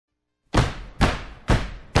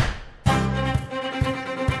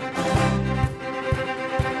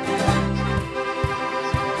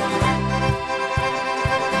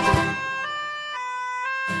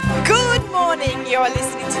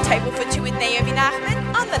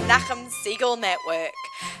Nachman on the Nachum Siegel Network.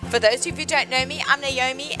 For those of you who don't know me, I'm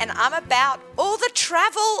Naomi and I'm about all the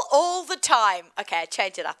travel all the time. Okay, I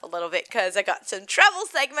changed it up a little bit because I got some travel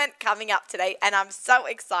segment coming up today and I'm so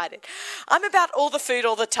excited. I'm about all the food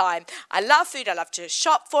all the time. I love food. I love to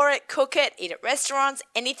shop for it, cook it, eat at restaurants,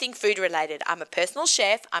 anything food related. I'm a personal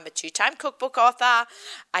chef. I'm a 2-time cookbook author.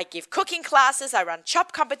 I give cooking classes. I run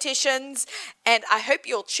chop competitions. And I hope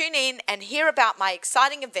you'll tune in and hear about my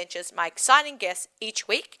exciting adventures, my exciting guests each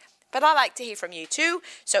week. But I like to hear from you too,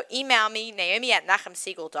 so email me,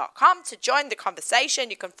 naomi@nachumsiegel.com, to join the conversation.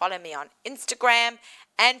 You can follow me on Instagram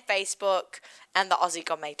and Facebook and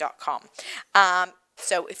theaussiegourmet.com.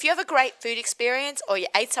 So if you have a great food experience or you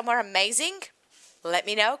ate somewhere amazing, let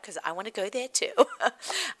me know because I want to go there too.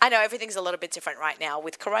 I know everything's a little bit different right now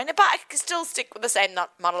with Corona, but I can still stick with the same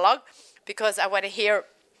monologue because I want to hear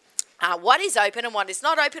what is open and what is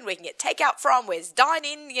not open. We can get takeout from, where's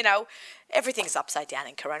dine-in, everything's upside down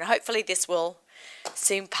in Corona. Hopefully this will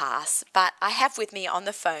soon pass. But I have with me on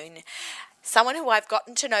the phone someone who I've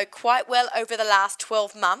gotten to know quite well over the last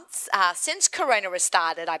 12 months, since Corona has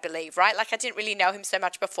started, I believe, right? Like I didn't really know him so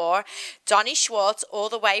much before. Donnie Schwartz, all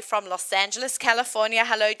the way from Los Angeles, California.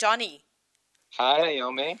 Hello, Donnie. Hi,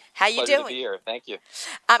 Naomi. How you Pleasure doing? To be here. Thank you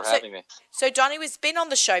for having me. So Donnie has been on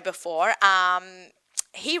the show before.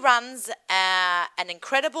 He runs an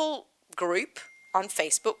incredible group on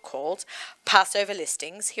Facebook called Passover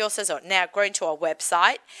Listings. He also has now grown to a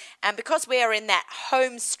website. And because we are in that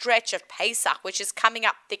home stretch of Pesach, which is coming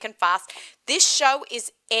up thick and fast, this show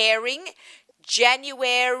is airing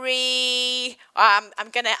January.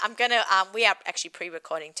 We are actually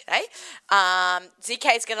pre-recording today.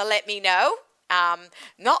 ZK is going to let me know.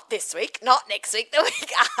 Not this week, not next week, the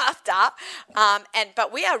week after.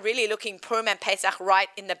 But we are really looking Purim and Pesach right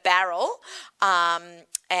in the barrel.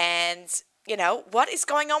 What is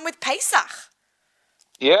going on with Pesach?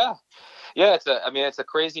 Yeah, it's a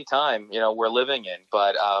crazy time, we're living in.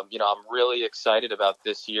 But I'm really excited about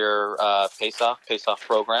this year Pesach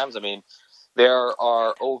programs. I mean, there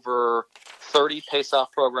are over 30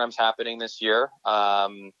 Pesach programs happening this year.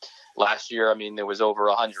 Last year, there was over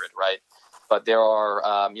 100, right? But there are,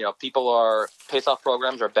 Pesach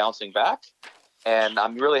programs are bouncing back. And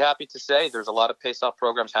I'm really happy to say there's a lot of Pesach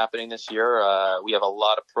programs happening this year. We have a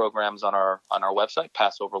lot of programs on our website,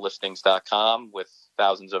 PassoverListings.com, with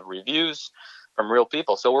thousands of reviews from real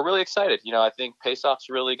people. So we're really excited. I think Pesach's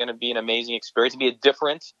really going to be an amazing experience. It'll be a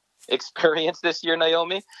different experience this year,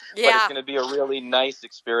 Naomi. Yeah. But it's going to be a really nice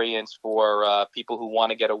experience for people who want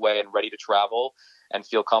to get away and ready to travel and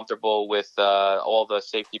feel comfortable with all the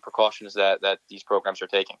safety precautions that these programs are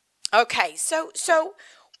taking. Okay, so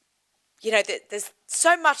there's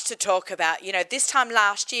so much to talk about. This time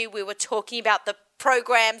last year we were talking about the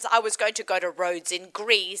programs. I was going to go to Rhodes in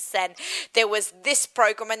Greece, and there was this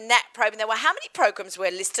program and that program. There were how many programs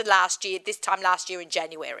were listed this time last year in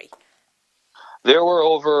January? There were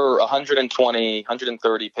over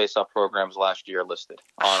 130 Pesach programs last year listed.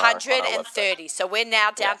 130. So we're now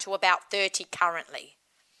down to about 30 currently.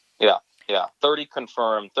 Yeah. 30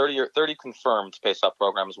 confirmed Pesach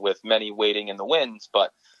programs, with many waiting in the wings,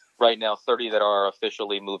 but right now 30 that are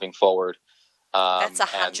officially moving forward. That's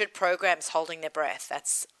 100 programs holding their breath.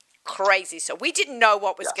 That's crazy. So we didn't know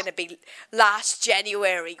what was going to be last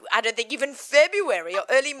January. I don't think even February or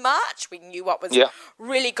early March we knew what was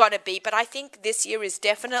really going to be. But I think this year is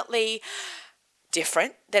definitely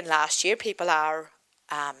different than last year. People are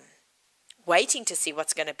waiting to see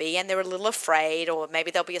what's going to be, and they're a little afraid, or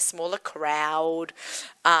maybe there'll be a smaller crowd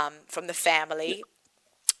from the family.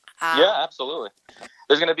 Absolutely.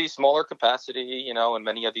 There's going to be smaller capacity, in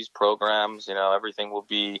many of these programs. Everything will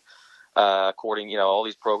be according, all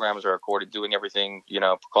these programs are doing everything,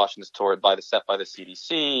 precautions by the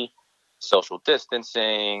CDC, social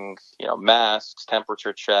distancing, masks,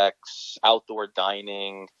 temperature checks, outdoor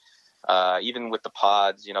dining, even with the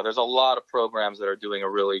pods. There's a lot of programs that are doing a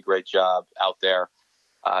really great job out there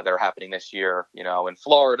that are happening this year, in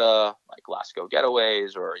Florida, like Lasco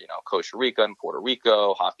Getaways, or, Costa Rica and Puerto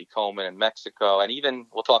Rico, Hockey Coleman in Mexico, and even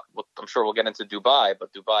I'm sure we'll get into Dubai,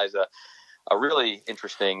 but Dubai is a really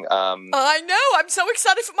interesting... I know. I'm so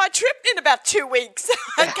excited for my trip in about 2 weeks.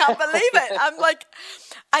 I can't believe it. I'm like,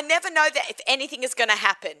 I never know that if anything is going to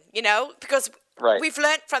happen, because we've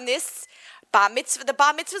learned from this bar mitzvah. The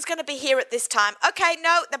bar mitzvah is going to be here at this time. Okay,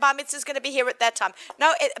 no, the bar mitzvah is going to be here at that time.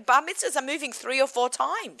 No, bar mitzvahs are moving 3 or 4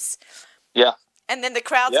 times. Yeah. And then the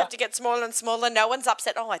crowds have to get smaller and smaller. No one's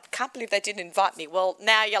upset. Oh, I can't believe they didn't invite me. Well,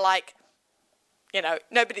 now you're like,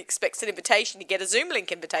 nobody expects an invitation. You get a Zoom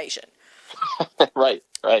link invitation. Right.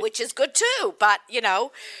 Which is good too, but,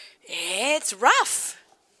 it's rough.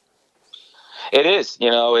 It is,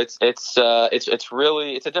 it's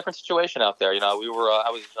really, it's a different situation out there. I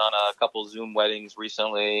was on a couple Zoom weddings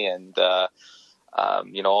recently, and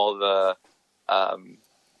all the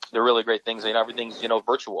really great things. Everything's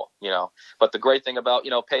virtual. But the great thing about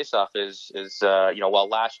Pesach is while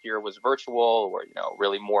last year was virtual, or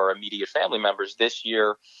really more immediate family members, this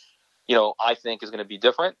year, I think is going to be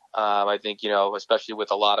different. I think especially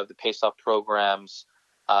with a lot of the Pesach programs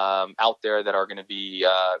out there that are going to be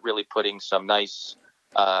really putting some nice,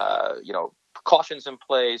 precautions in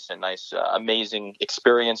place and nice, amazing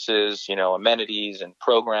experiences, amenities and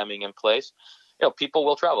programming in place. People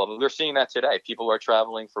will travel. I mean, we're seeing that today. People are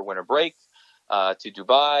traveling for winter break to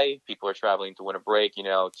Dubai. People are traveling to winter break,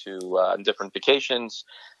 to different vacations.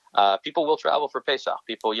 People will travel for Pesach.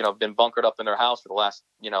 People, have been bunkered up in their house for the last,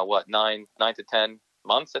 9 to 10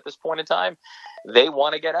 months at this point in time. They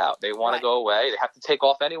want to get out. They want to go away. They have to take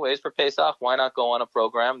off anyways for Pesach. Why not go on a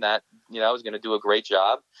program that, is going to do a great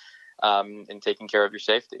job in taking care of your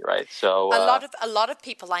safety, right? So a lot of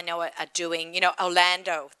people I know are doing,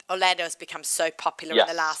 Orlando has become so popular in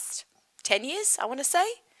the last 10 years, I want to say,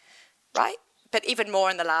 right? But even more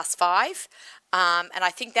in the last 5. And I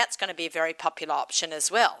think that's going to be a very popular option as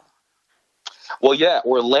well. Well, yeah,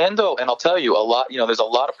 Orlando, and I'll tell you a lot, there's a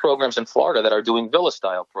lot of programs in Florida that are doing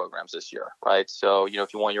villa-style programs this year, right? So,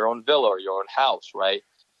 if you want your own villa or your own house, right,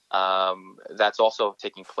 that's also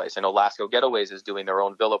taking place. I know Lasco Getaways is doing their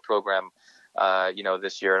own villa program,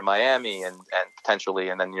 this year in Miami and potentially,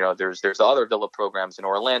 and then, there's other villa programs in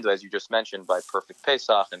Orlando, as you just mentioned, by Perfect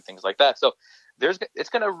Pesach and things like that. So it's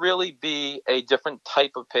going to really be a different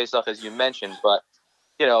type of Pesach, as you mentioned, but,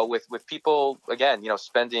 with people, again,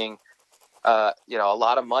 spending a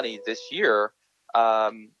lot of money this year,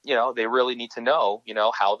 they really need to know,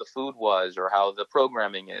 how the food was or how the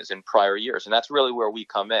programming is in prior years. And that's really where we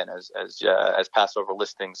come in as Passover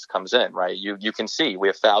Listings comes in, right? You can see we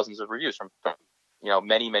have thousands of reviews from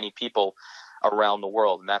many, many people around the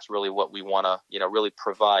world. And that's really what we want to, really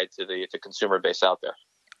provide to the consumer base out there.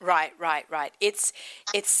 Right. It's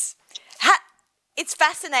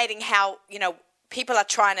fascinating how, people are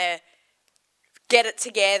trying to get it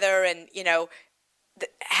together, and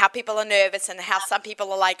how people are nervous, and how some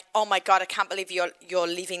people are like, oh my God, I can't believe you're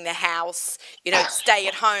leaving the house, stay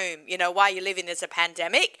at home, why are you living as a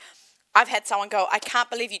pandemic? I've had someone go, I can't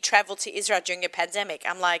believe you traveled to Israel during a pandemic.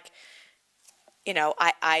 I'm like,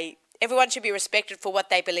 I everyone should be respected for what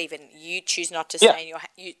they believe in. You choose not to stay in your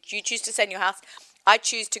you choose to stay in your house. I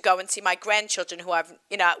choose to go and see my grandchildren, who I've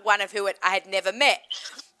one of who I had never met.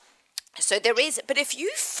 So there is, but if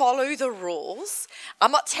you follow the rules,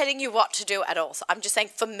 I'm not telling you what to do at all. So I'm just saying,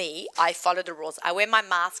 for me, I follow the rules. I wear my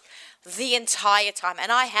mask the entire time,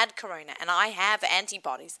 and I had corona, and I have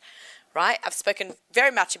antibodies, right? I've spoken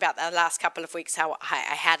very much about that the last couple of weeks, how I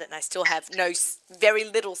had it, and I still have very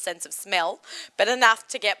little sense of smell, but enough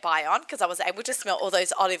to get by on, because I was able to smell all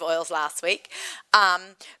those olive oils last week.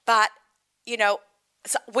 But,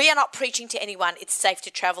 so we are not preaching to anyone it's safe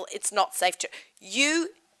to travel. It's not safe to. You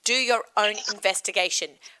do your own investigation.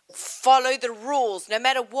 Follow the rules, no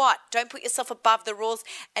matter what. Don't put yourself above the rules,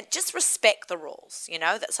 and just respect the rules.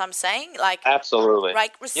 That's what I'm saying. Like, absolutely. Right,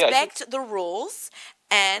 respect the rules,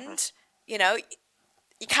 and you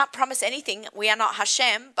can't promise anything. We are not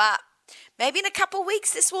Hashem, but maybe in a couple of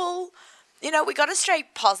weeks this will. We got to stay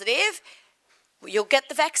positive. You'll get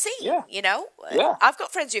the vaccine. Yeah. Yeah. I've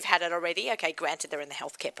got friends who've had it already. Okay, granted they're in the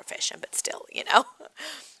healthcare profession, but still,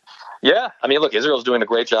 Yeah, I mean, look, Israel's doing a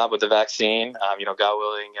great job with the vaccine. God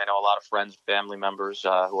willing, I know a lot of friends, family members who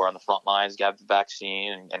are on the front lines got the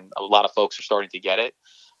vaccine, and a lot of folks are starting to get it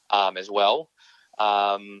as well.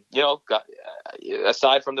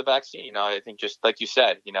 Aside from the vaccine, I think just like you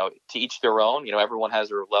said, to each their own. Everyone has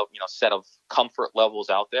their set of comfort levels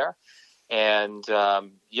out there, and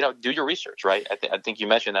do your research, right? I think you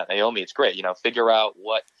mentioned that, Naomi. It's great. Figure out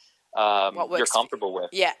what you're comfortable with,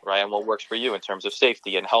 right, and what works for you in terms of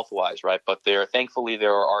safety and health-wise, right? But thankfully,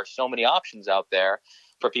 there are so many options out there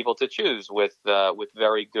for people to choose with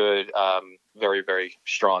very good, very, very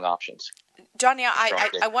strong options. Johnny,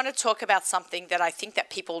 I want to talk about something that I think that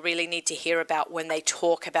people really need to hear about when they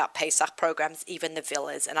talk about Pesach programs, even the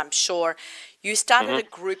villas. And I'm sure you started a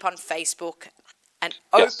group on Facebook, an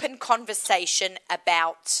open conversation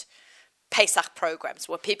about Pesach programs,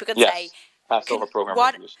 where people can say, Passover program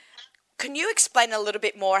reviews. Can you explain a little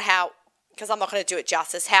bit more how, because I'm not going to do it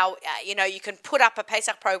justice, how, you can put up a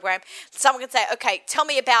Pesach program. Someone can say, okay, tell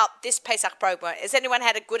me about this Pesach program. Has anyone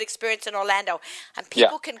had a good experience in Orlando? And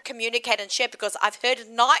people can communicate and share, because I've heard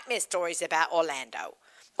nightmare stories about Orlando.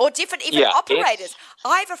 Or different operators.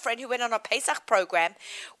 I have a friend who went on a Pesach program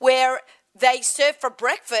where they served for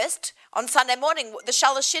breakfast on Sunday morning, the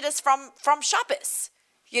Shalashittas from Shabbos.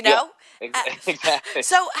 You know? Yeah, exactly.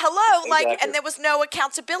 So, hello, like, Exactly. and there was no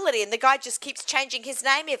accountability, and the guy just keeps changing his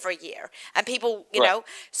name every year. And people, you Right. know,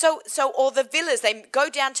 so all the villas, they go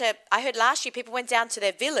down to, I heard last year people went down to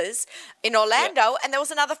their villas in Orlando, and there was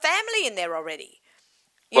another family in there already.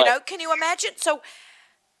 You Right. know, can you imagine? So,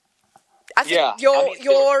 I think Yeah, your I mean,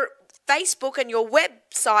 your Facebook and your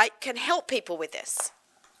website can help people with this.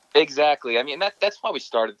 Exactly. I mean, that's why we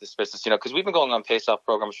started this business, you know, because we've been going on Pace-Off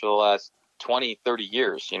programs for the last 20, 30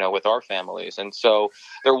 years, you know, with our families. And so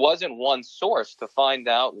there wasn't one source to find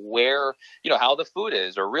out where, you know, how the food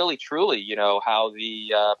is, or really, truly, you know, how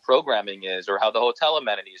the programming is, or how the hotel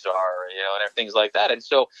amenities are, you know, and things like that. And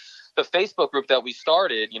so the Facebook group that we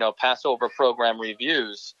started, you know, Passover Program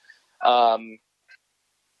Reviews,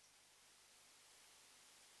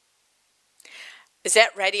 Is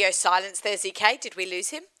that radio silence there, ZK? Did we lose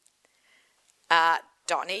him?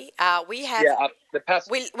 Donnie, we have... yeah, the past.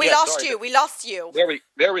 We yeah, lost sorry, you. We lost you.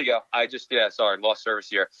 There we go. I just lost service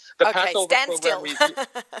here. The Okay, Passover stand Program still.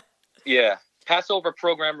 Yeah, Passover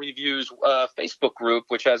Program Reviews Facebook group,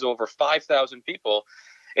 which has over 5,000 people.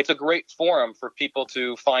 It's a great forum for people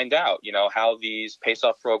to find out, you know, how these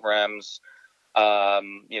Pace-Off programs,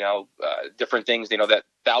 different things, you know, that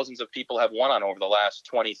thousands of people have won on over the last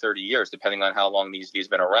 20, 30 years, depending on how long these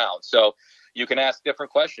been around. So you can ask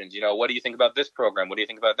different questions. You know, what do you think about this program? What do you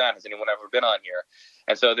think about that? Has anyone ever been on here?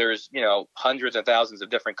 And so there's, you know, hundreds and thousands of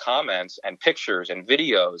different comments and pictures and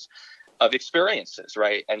videos of experiences,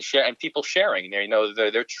 right? And people sharing, you know,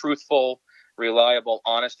 they're truthful, reliable,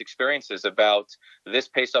 honest experiences about this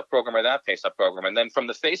Pace-Off program or that Pace-Off program. And then from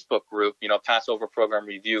the Facebook group, you know, Passover Program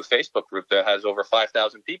Review Facebook group that has over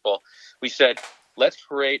 5,000 people, we said, let's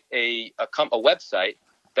create a website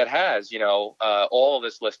that has, you know, all of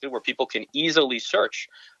this listed where people can easily search,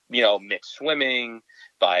 you know, mixed swimming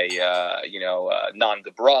by,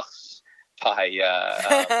 non-gebrachs, by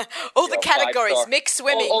all the categories, mixed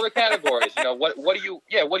swimming. all the categories. You know, what do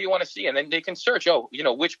you want to see? And then they can search,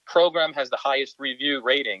 which program has the highest review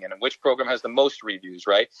rating and which program has the most reviews,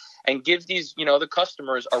 right? And gives these, you know, the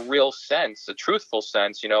customers a real sense, a truthful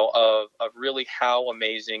sense, you know, of really how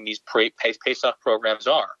amazing these Pace-Off programs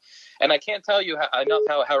are. And I can't tell you enough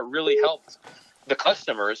how it really helped the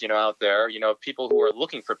customers, you know, out there, you know, people who are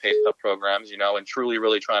looking for Pace-Off programs, you know, and truly,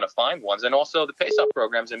 really trying to find ones. And also the Pace-Off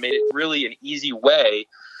programs have made it really an easy way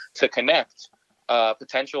to connect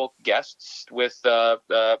potential guests with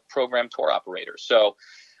program tour operators. So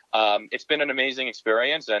it's been an amazing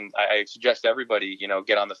experience. And I suggest everybody, you know,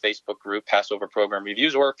 get on the Facebook group, Passover Program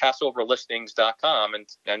Reviews, or PassoverListings.com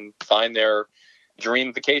and find their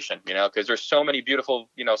dream vacation, you know, because there's so many beautiful,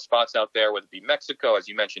 you know, spots out there, whether it be Mexico, as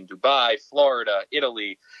you mentioned, Dubai, Florida,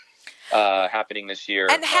 Italy, happening this year.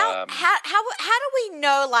 And how do we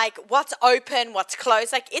know, like, what's open, what's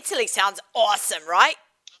closed? Like, Italy sounds awesome, right?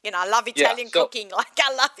 You know, I love Italian cooking. Like,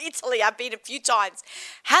 I love Italy. I've been a few times.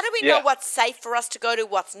 How do we know what's safe for us to go to,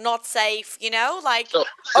 what's not safe, you know? Like,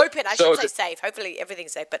 open, I should say safe. Hopefully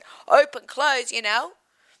everything's safe, but open, close, you know?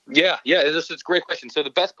 Yeah, it's a great question. So the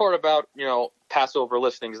best part about, you know,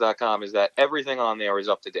 PassoverListings.com is that everything on there is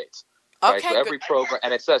up to date. Right? Okay, so every program,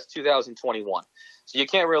 and it says 2021. So you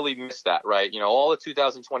can't really miss that, right? You know, all the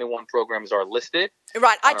 2021 programs are listed.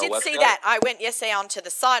 Right, I did see that. I went yesterday onto the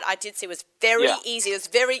site. I did see it was very easy. It was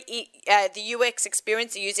very, the UX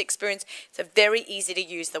experience, the user experience, it's a very easy to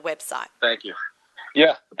use the website. Thank you.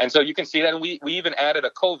 Yeah, and so you can see that, and we even added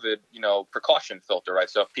a COVID, you know, precaution filter, right?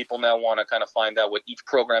 So if people now want to kind of find out what each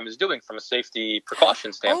program is doing from a safety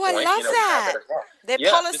precaution standpoint. Oh, I love you know, that. Their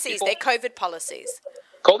policies, their COVID policies.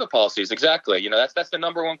 COVID policies, exactly. You know, that's the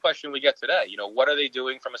number one question we get today. You know, what are they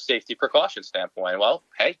doing from a safety precaution standpoint? Well,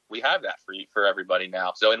 hey, we have that for everybody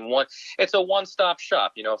now. So it's a one-stop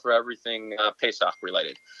shop, you know, for everything Pace-Off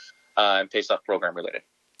related and Pace-Off program related.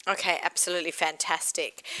 Okay, absolutely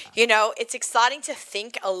fantastic. You know, it's exciting to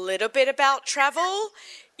think a little bit about travel.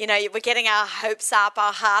 You know, we're getting our hopes up,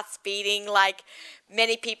 our hearts beating, like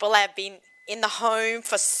many people have been in the home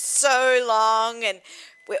for so long, and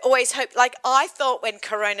we always hope, like I thought when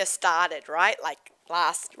Corona started, right? Like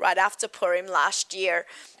right after Purim last year,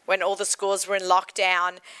 when all the schools were in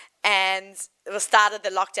lockdown and it started the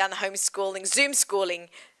lockdown, the homeschooling, Zoom schooling,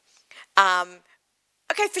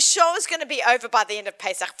 okay, for sure it was going to be over by the end of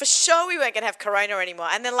Pesach. For sure we weren't going to have Corona anymore.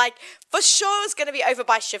 And then, like, for sure it was going to be over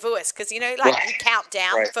by Shavuos because, you know, like you count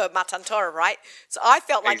down for Matan Torah, right? So I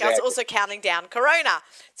felt like I was also counting down Corona.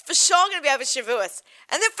 It's for sure going to be over Shavuos.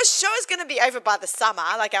 And then for sure it's going to be over by the summer.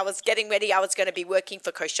 Like I was getting ready. I was going to be working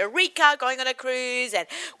for Costa Rica, going on a cruise, and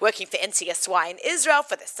working for NCSY in Israel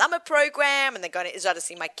for the summer program, and then going to Israel to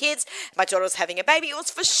see my kids. My daughter was having a baby. It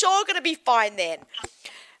was for sure going to be fine then.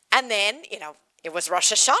 And then, you know, it was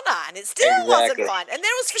Rosh Hashanah, and it still wasn't fine. And then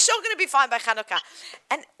it was for sure going to be fine by Hanukkah.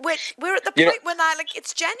 And we're at the point when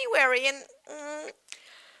it's January, and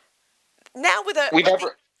now with we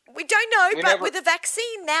don't know, with the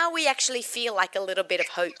vaccine, now we actually feel like a little bit of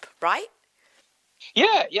hope, right?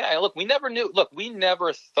 Yeah. Look, we never knew. Look, we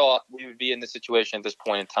never thought we would be in this situation at this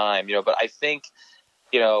point in time, you know. But I think,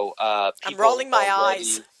 you know, I'm rolling my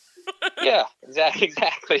eyes. Yeah,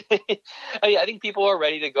 exactly. I think people are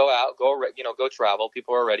ready to go out, go travel.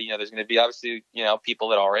 People are ready. You know, there's going to be obviously, you know, people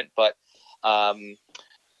that aren't, but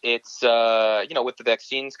it's you know, with the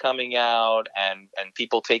vaccines coming out and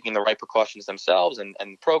people taking the right precautions themselves and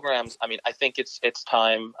programs. I mean, I think it's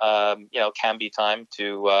time. You know, can be time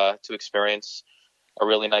to experience a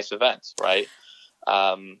really nice event, right?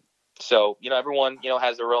 So, you know, everyone, you know,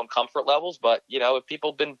 has their own comfort levels, but, you know, if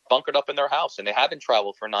people have been bunkered up in their house and they haven't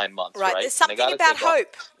traveled for 9 months, right? There's something about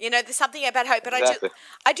hope. You know, there's something about hope. But exactly.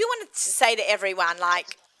 I do want to say to everyone,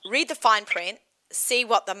 like, read the fine print, see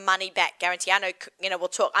what the money back guarantee. I know, you know, we'll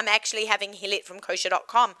talk. I'm actually having Hilit from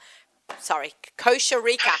kosher.com. Sorry, Costa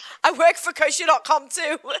Rica. I work for kosher.com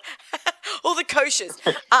too. All the koshers.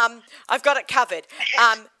 I've got it covered.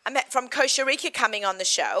 I'm from Costa Rica coming on the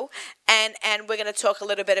show, and we're going to talk a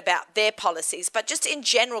little bit about their policies. But just in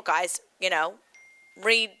general, guys, you know,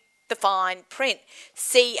 read the fine print.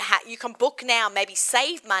 See how you can book now, maybe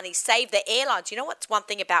save money, save the airlines. You know what's one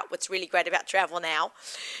thing about what's really great about travel now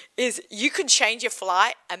is you can change your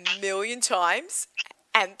flight 1,000,000 times,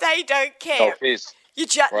 and they don't care. Oh, please. You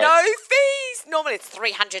just no fees. Normally it's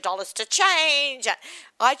 $300 to change.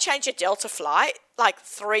 I changed a Delta flight like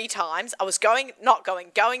 3 times. I was going, not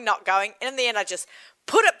going, not going. And in the end, I just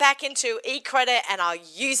put it back into e-credit and I'll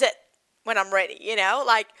use it when I'm ready. You know,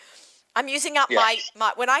 like I'm using up my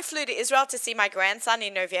when I flew to Israel to see my grandson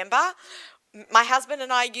in November, my husband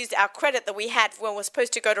and I used our credit that we had when we were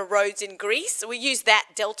supposed to go to Rhodes in Greece. So we used that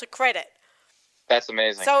Delta credit. That's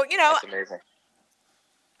amazing. So, you know. That's amazing.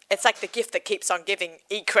 It's like the gift that keeps on giving,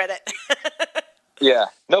 e-credit. Yeah.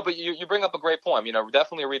 No, but you bring up a great point. You know,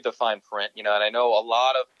 definitely read the fine print. You know, and I know a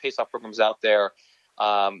lot of Pesach programs out there,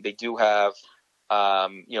 they do have,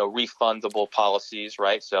 you know, refundable policies,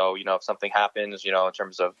 right? So, you know, if something happens, you know, in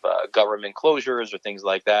terms of government closures or things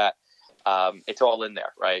like that, it's all in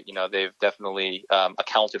there, right? You know, they've definitely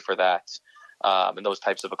accounted for that. And those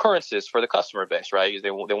types of occurrences for the customer base, right?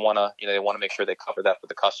 They want to, you know, they want to make sure they cover that for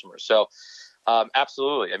the customers. So,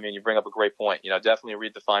 absolutely. I mean, you bring up a great point. You know, definitely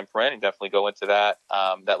read the fine print and definitely go into that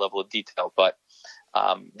that level of detail. But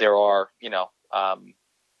there are, you know,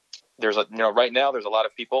 right now there's a lot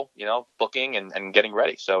of people, you know, booking and getting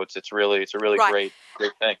ready. So it's a really great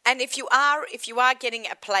thing. And if you are getting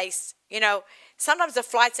a place, you know, sometimes the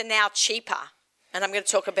flights are now cheaper. And I'm going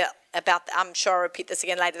to talk about I'm sure I'll repeat this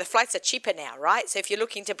again later. The flights are cheaper now, right? So if you're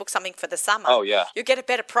looking to book something for the summer, you'll get a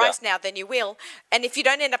better price now than you will. And if you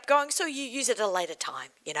don't end up going, so you use it at a later time.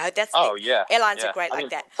 You know, that's airlines are great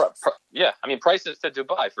that. I mean, prices to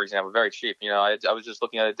Dubai, for example, very cheap. You know, I was just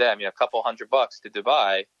looking at it today. I mean, a couple $100 to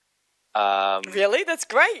Dubai. Really? That's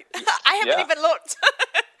great. I haven't even looked.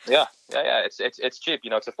 Yeah. It's cheap. You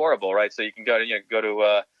know, it's affordable, right? So you can go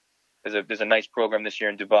to There's a nice program this year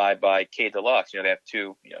in Dubai by K Deluxe. You know, they have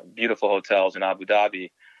 2 beautiful hotels in Abu Dhabi,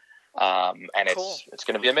 and it's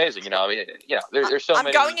going to be amazing. You know, I mean, you know, there's so many.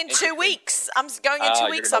 I'm going in 2 weeks. I'm going in 2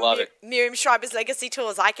 weeks on Miriam Schreiber's Legacy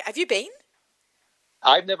Tours. Have you been?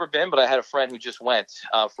 I've never been, but I had a friend who just went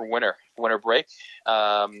for winter break,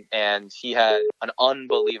 and he had an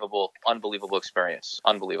unbelievable experience.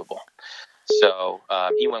 Unbelievable. So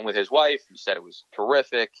he went with his wife. He said it was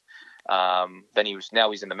terrific. Then he's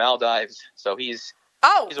in the Maldives, so he's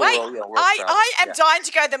world I am dying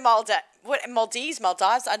to go to the Maldives.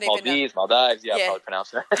 I don't even know. Maldives, probably pronounce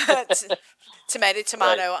that. Tomato.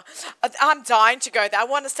 Right. I'm dying to go there. I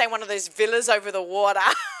want to stay in one of those villas over the water.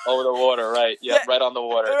 Over the water, right? Yeah, right on the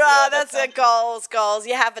water. Right, that's a goals.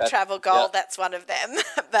 You have a travel goal. That's one of them.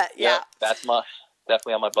 But that's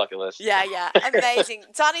definitely on my bucket list. Yeah. Amazing.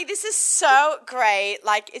 Donnie, this is so great.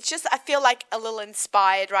 Like, it's just, I feel like a little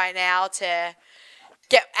inspired right now to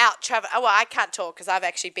get out travel. Well, I can't talk because I've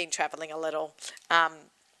actually been traveling a little. And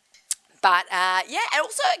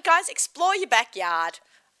also, guys, explore your backyard.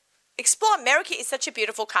 explore. America is such a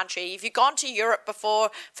beautiful country. If you've gone to Europe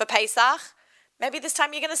before for Pesach, maybe this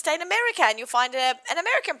time you're going to stay in America and you'll find an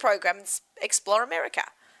American program and explore America.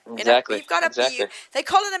 Exactly. You've got they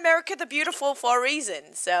call it America the Beautiful for a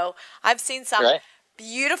reason. So I've seen some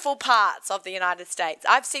beautiful parts of the United States.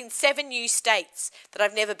 I've seen 7 new states that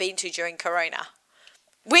I've never been to during Corona.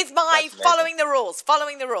 With my following the rules.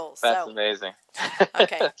 That's amazing.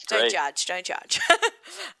 Okay, don't judge.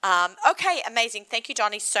 Okay, amazing. Thank you,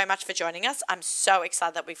 Johnny, so much for joining us. I'm so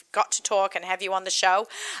excited that we've got to talk and have you on the show.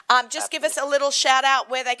 Just give us a little shout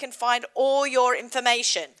out where they can find all your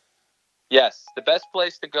information. Yes, the best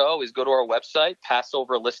place to go is go to our website,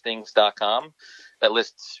 PassoverListings.com. That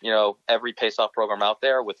lists, every Pesach program out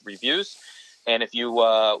there with reviews. And if you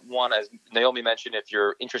want, as Naomi mentioned, if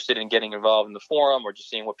you're interested in getting involved in the forum or just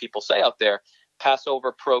seeing what people say out there,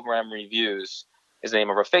 Passover Program Reviews is the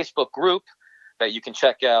name of our Facebook group that you can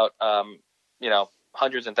check out,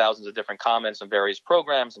 hundreds and thousands of different comments on various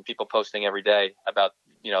programs and people posting every day about,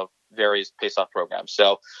 various Pesach programs.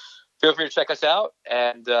 So feel free to check us out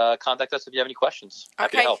and contact us if you have any questions.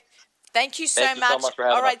 Happy to help. Thank you so much.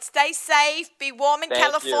 All right, stay safe. Be warm in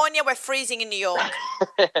California. We're freezing in New York.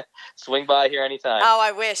 Swing by here anytime. Oh,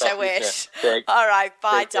 I wish. All right,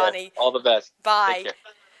 bye, Donnie. All the best. Bye.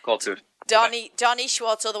 Call soon. Donnie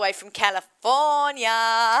Schwartz all the way from California.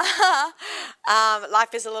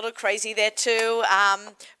 Life is a little crazy there too.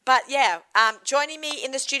 But yeah, joining me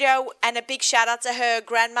in the studio, and a big shout out to her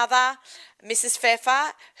grandmother, Mrs.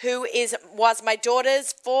 Pfeffer, who was my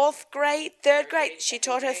daughter's third grade. She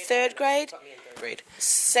taught her third grade.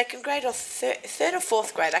 Second grade or third or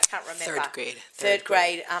fourth grade? I can't remember. Third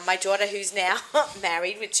grade. My daughter, who's now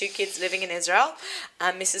married with 2 kids living in Israel,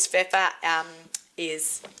 Mrs. Pfeffer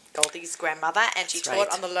is Goldie's grandmother, and she taught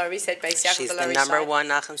on the Lower East Side base. She's the number one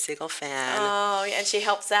Nachum Segal fan. Oh, and she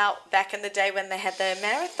helps out back in the day when they had their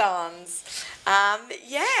marathons.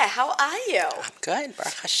 How are you? I'm good,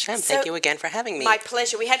 Baruch Hashem. Thank you again for having me. My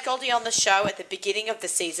pleasure. We had Goldie on the show at the beginning of the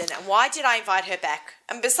season, and why did I invite her back?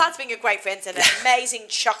 And besides being a great friend and an amazing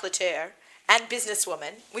chocolatier and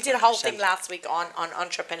businesswoman, we did a whole thing last week on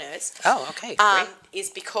entrepreneurs. Oh, okay, great. Is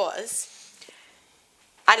because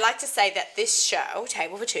I like to say that this show,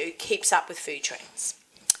 Table for Two, keeps up with food trends.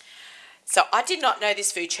 So I did not know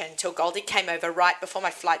this food trend until Goldie came over right before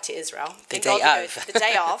my flight to Israel. The day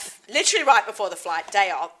off, literally right before the flight,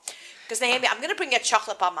 day off. Because Naomi, I'm going to bring you a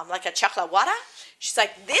chocolate bomb. I'm like, a chocolate water? She's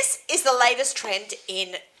like, this is the latest trend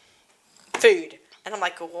in food. And I'm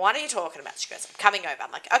like, what are you talking about? She goes, I'm coming over.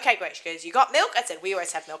 I'm like, okay, great. She goes, you got milk? I said, we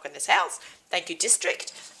always have milk in this house. Thank you,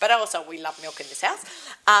 district. But also, we love milk in this house.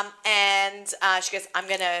 She goes, I'm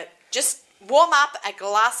going to just warm up a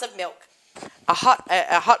glass of milk, a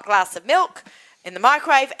hot glass of milk in the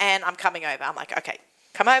microwave, and I'm coming over. I'm like, okay,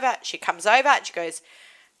 come over. She comes over, and she goes,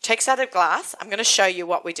 takes out a glass. I'm going to show you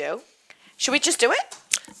what we do. Should we just do it?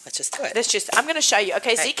 Let's just do it. I'm going to show you.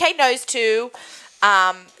 Okay, ZK knows to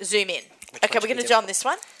zoom in. Okay, we're going to do on this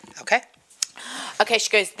one. Okay. Okay, she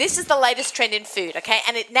goes, this is the latest trend in food, okay?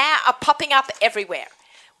 And it now are popping up everywhere.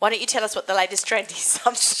 Why don't you tell us what the latest trend is?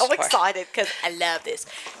 I'm so excited because I love this.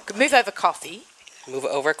 Move over coffee. Move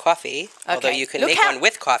over coffee, okay. Although you can make one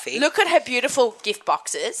with coffee. Look at her beautiful gift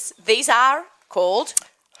boxes. These are called?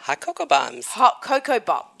 Hot cocoa bombs. Hot cocoa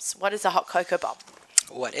bombs. What is a hot cocoa bomb?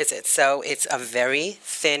 What is it? So it's a very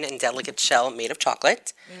thin and delicate shell made of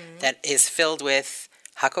chocolate that is filled with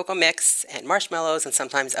hot cocoa mix and marshmallows and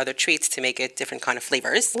sometimes other treats to make it different kind of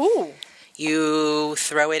flavors. Ooh. You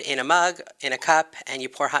throw it in a mug, in a cup, and you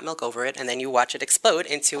pour hot milk over it, and then you watch it explode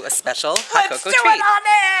into a special hot cocoa treat. Let's do it on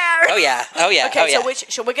air! Oh, yeah. Okay,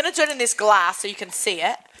 so we're going to do it in this glass so you can see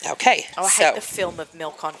it. Okay. Oh, I hate the film of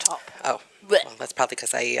milk on top. Oh, well, that's probably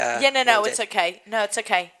because I it's okay. No, it's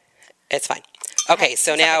okay. It's fine. Okay,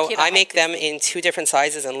 so now I make them in 2 different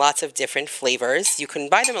sizes and lots of different flavors. You can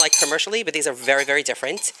buy them like commercially, but these are very, very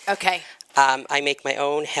different. Okay. I make my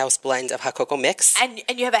own house blend of hot cocoa mix. And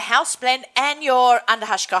you have a house blend and you're under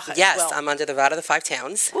hashgacha Yes, as well. I'm under the Vada of the 5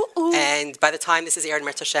 Towns. Ooh. And by the time this is aired in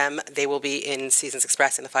Mirz Hashem, they will be in Seasons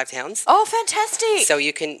Express in the 5 Towns. Oh, fantastic. So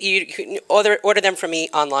you can order them from me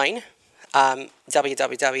online,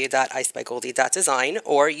 www.icedbygoldie.design,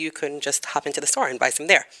 or you can just hop into the store and buy some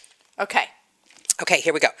there. Okay. Okay,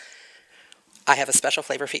 here we go. I have a special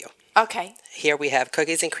flavor for you. Okay. Here we have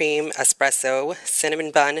cookies and cream, espresso,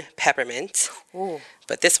 cinnamon bun, peppermint. Ooh.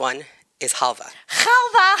 But this one is halva.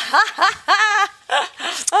 Halva!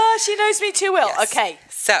 Oh, she knows me too well. Yes. Okay.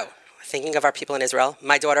 So, thinking of our people in Israel,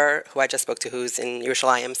 my daughter, who I just spoke to, who's in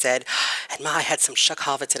Yerushalayim, said, and Ma, I had some shuk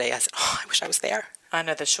halva today. I said, I wish I was there. I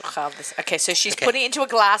know the shuk halva. Okay, so she's putting it into a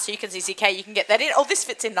glass so you can see, ZK, you can get that in. Oh, this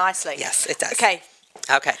fits in nicely. Yes, it does. Okay.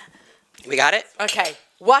 We got it? Okay.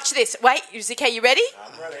 Watch this. Wait, ZK, you ready?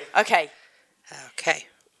 I'm ready. Okay. Okay.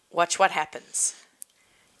 Watch what happens.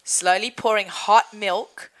 Slowly pouring hot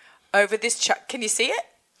milk over this Can you see it?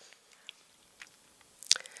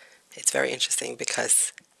 It's very interesting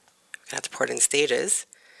because we're going to have to pour it in stages.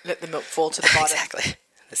 Let the milk fall to the bottom. Exactly.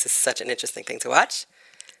 This is such an interesting thing to watch.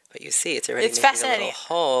 But you see, it's already It's making fascinating. a little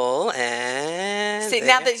hole. And See, there.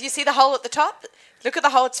 now that you see the hole at the top? Look at the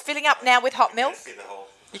hole. It's filling up now with hot milk. See the hole.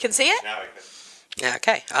 You can see it? Now I can.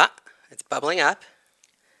 Okay. It's bubbling up.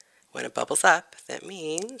 When it bubbles up, that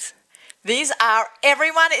means...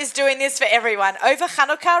 Everyone is doing this for everyone. Over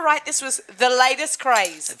Hanukkah, right? This was the latest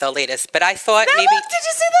craze. the latest. But I thought No, maybe... look, did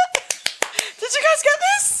you see that? Did you guys get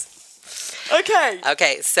this? Okay.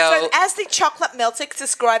 Okay, So as the chocolate melts,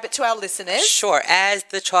 describe it to our listeners. Sure. As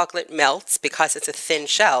the chocolate melts, because it's a thin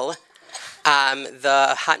shell,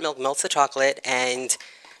 the hot milk melts the chocolate and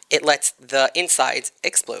it lets the insides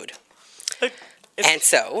explode. And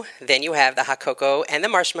so then you have the hot cocoa and the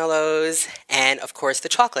marshmallows and, of course, the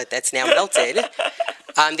chocolate that's now melted.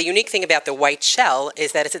 The unique thing about the white shell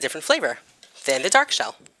is that it's a different flavor than the dark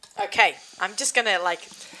shell. Okay, I'm just going to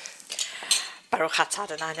Baruch atah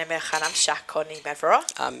Adonai melech haolam shakoni bevro.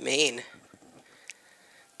 Amen.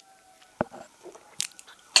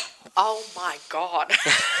 Oh my God.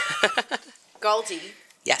 Goldie,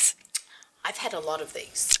 Yes, I've had a lot of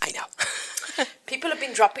these. I know. People have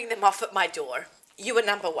been dropping them off at my door. You were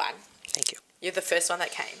number one. Thank you. You're the first one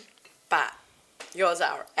that came. But yours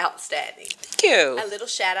are outstanding. Thank you. A little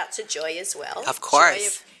shout out to Joy as well. Of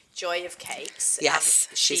course. Joy of Cakes. Yes,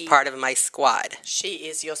 she's part of my squad. She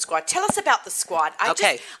is your squad. Tell us about the squad.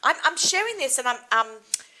 Okay. I'm sharing this and I'm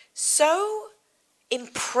so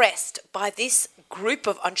impressed by this group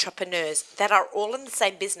of entrepreneurs that are all in the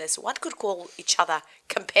same business. One could call each other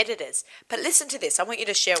competitors. But listen to this. I want you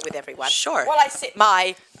to share with everyone. Sure. While I sip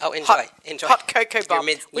my Enjoy. hot cocoa Your bomb.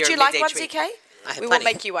 Would your you like midday one, treat. ZK? I have We will plenty.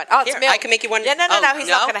 make you one. Oh, it's Here, milk. I can make you one. Yeah, no, he's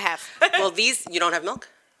not going to have. Well, these, you don't have milk?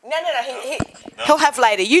 No. He'll have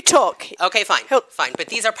later. You talk. Okay, fine. He'll- Fine. But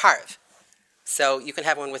these are parve. So you can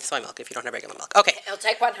have one with soy milk if you don't have regular milk. Okay. He'll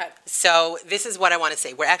take one home. So this is what I want to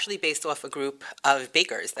say. We're actually based off a group of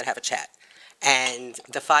bakers that have a chat. And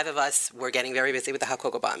the five of us were getting very busy with the hot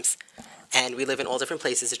cocoa bombs. And we live in all different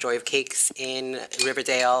places. The Joy of Cakes in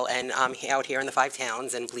Riverdale and out here in the Five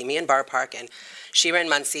Towns and Bleamy in Borough Park and Shira in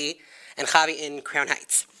Muncie and Javi in Crown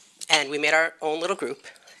Heights. And we made our own little group.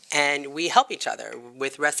 And we help each other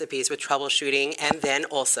with recipes, with troubleshooting, and then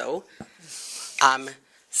also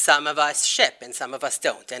some of us ship and some of us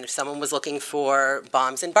don't. And if someone was looking for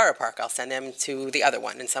bombs in Borough Park, I'll send them to the other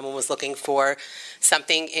one. And someone was looking for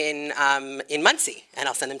something in Muncie, and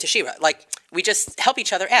I'll send them to Shira. Like, we just help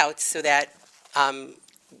each other out so that,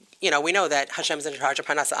 we know that Hashem's in charge of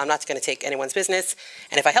Parnasa. I'm not going to take anyone's business.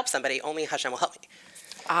 And if I help somebody, only Hashem will help me.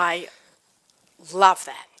 I love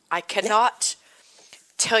that. I cannot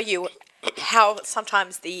tell you how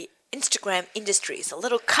sometimes the Instagram industry is a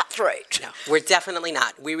little cutthroat. No, we're definitely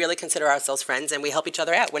not. We really consider ourselves friends, and we help each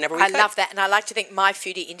other out whenever we I could. love that, and I like to think my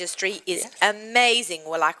foodie industry is amazing.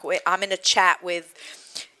 I'm in a chat with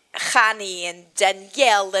Khani and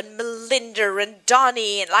Danielle and Melinda and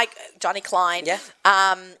Donnie and Donnie Klein. Yeah.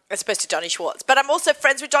 As opposed to Donnie Schwartz, but I'm also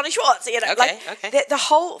friends with Donnie Schwartz. Okay. The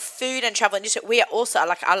whole food and travel industry. We are also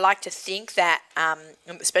I like to think that,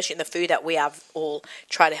 especially in the food, that we have all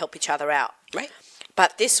try to help each other out. Right.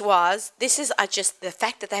 But this is just the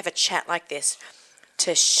fact that they have a chat like this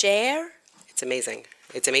to share. It's amazing.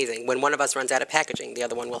 It's amazing. When one of us runs out of packaging, the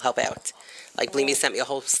other one will help out. Like Bleamy sent me a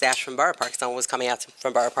whole stash from Borough Park. Someone was coming out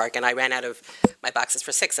from Borough Park, and I ran out of my boxes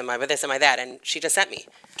for 6 and my this and my that, and she just sent me.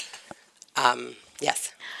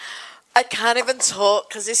 Yes. I can't even talk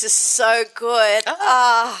because this is so good.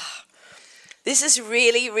 This is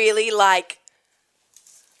really, really like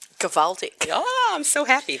gewaltig. Oh, I'm so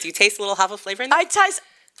happy. Do you taste a little Hava flavor in there? I taste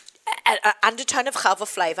an undertone of Chava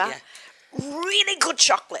flavor. Yeah. Really good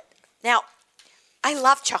chocolate. Now, I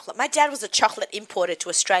love chocolate. My dad was a chocolate importer to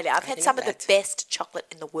Australia. I've had knew some of that. the best chocolate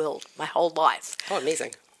in the world my whole life. Oh,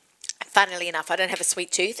 amazing. Funnily enough, I don't have a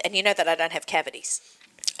sweet tooth, and you know that I don't have cavities.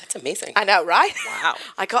 That's amazing. I know, right? Wow.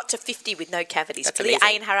 I got to 50 with no cavities. That's Bli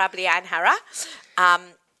amazing. ayn hara, bli ayn hara.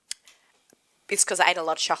 It's because I ate a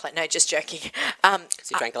lot of chocolate. No, just joking. So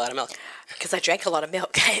you drank a lot of milk. Because I drank a lot of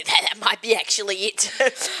milk. That might be actually it.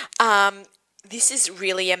 This is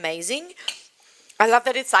really amazing. I love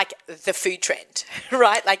that it's like the food trend,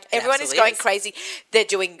 right? Like everyone is absolutely going is. crazy. They're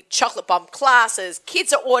doing chocolate bomb classes.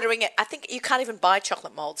 Kids are ordering it. I think you can't even buy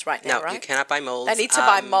chocolate molds right now, No, right? you cannot buy molds. They need to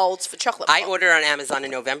buy molds for chocolate I bomb. ordered on Amazon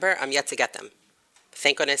in November. I'm yet to get them.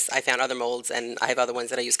 Thank goodness I found other molds, and I have other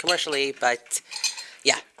ones that I use commercially, but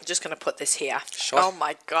Yeah. I'm just going to put this here. Sure. Oh,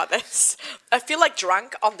 my God. I feel like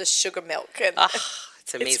drunk on the sugar milk. And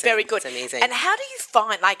It's amazing. It's very good. It's amazing. And how do you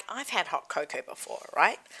find, like, I've had hot cocoa before,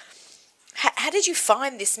 right? How did you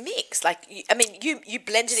find this mix? Like, you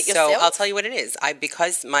blended it yourself? So I'll tell you what it is.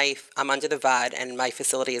 Because I'm under the VOD and my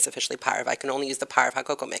facility is officially Parv, I can only use the Parv hot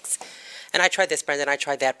cocoa mix. And I tried this brand and I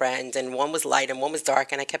tried that brand, and one was light and one was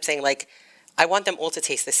dark, and I kept saying, like, I want them all to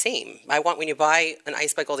taste the same. I want, when you buy an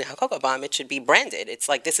Ice by Goldie hot cocoa bomb, it should be branded. It's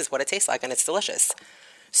like, this is what it tastes like, and it's delicious.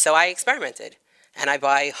 So I experimented, and I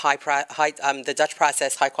buy the Dutch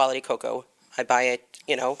processed high quality cocoa. I buy it,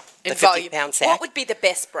 the In 50-pound sack. What would be the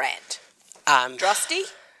best brand? Drusty?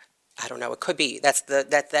 I don't know. It could be.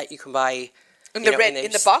 That you can buy In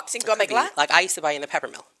the box in Gourmet Glass? Like I used to buy in the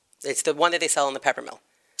Peppermill. It's the one that they sell in the Peppermill.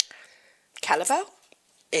 Calavo?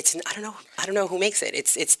 I don't know who makes it.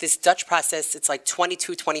 It's this Dutch process. It's like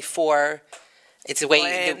 22, 24. It's the way.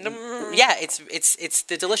 It's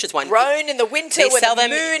the delicious one. Grown in the winter when the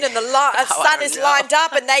moon and the sun is lined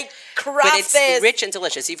up, and they craft But it's theirs. rich and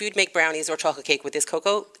delicious. If you'd make brownies or chocolate cake with this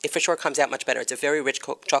cocoa, it for sure comes out much better. It's a very rich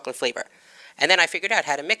chocolate flavor. And then I figured out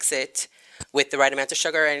how to mix it with the right amount of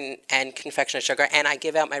sugar and confectioner sugar. And I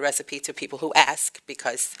give out my recipe to people who ask,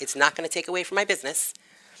 because it's not going to take away from my business.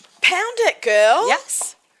 Pound it, girl.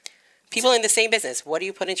 Yes. People in the same business. What do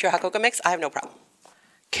you put into your hot cocoa mix? I have no problem.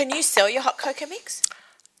 Can you sell your hot cocoa mix?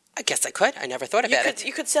 I guess I could. I never thought about it.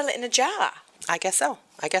 You could sell it in a jar. I guess so.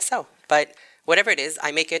 But whatever it is,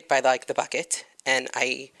 I make it by like the bucket, and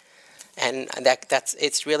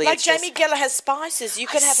it's really like it's Jamie Geller has spices. You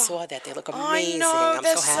could have. I saw that. They look amazing. I know, I'm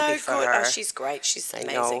they're so happy for good. her. Oh, she's great. She's I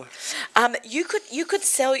amazing. know. You could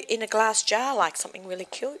sell in a glass jar like something really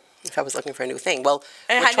cute. If I was looking for a new thing. Well,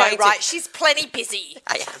 I know, right? She's plenty busy.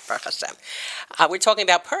 I am, Baruch Hashem. We're talking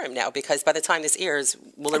about Purim now, because by the time this airs,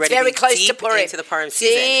 we'll already very be close deep to Purim. into the Purim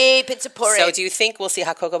season. Deep into Purim. So do you think we'll see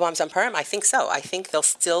hot cocoa bombs on Purim? I think so. I think they'll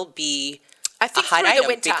still be I think a hot through item the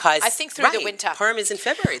winter. because I think through the winter. Purim is in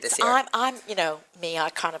February this year. I'm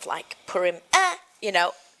I kind of like Purim,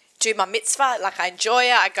 do my mitzvah, like I enjoy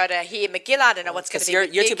it. I go to hear Megillah. I don't know what's going to be.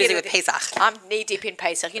 You're too busy with Pesach. I'm knee deep in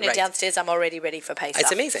Pesach. Right. Downstairs I'm already ready for Pesach.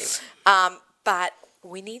 It's amazing. But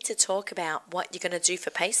we need to talk about what you're going to do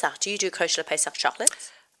for Pesach. Do you do kosher Pesach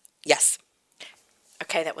chocolates? Yes.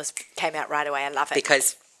 Okay, came out right away. I love it.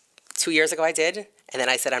 Because 2 years ago I did, and then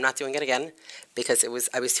I said I'm not doing it again because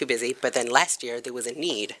I was too busy. But then last year there was a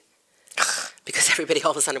need because everybody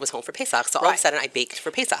all of a sudden was home for Pesach. So all of a sudden I baked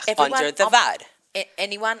for Pesach under the VOD.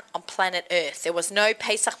 Anyone on planet Earth. There was no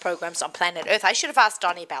Pesach programs on planet Earth. I should have asked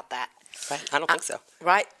Donnie about that. Right? I don't think so.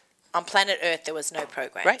 Right? On planet Earth there was no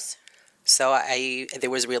programs. Right. So there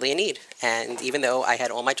was really a need. And even though I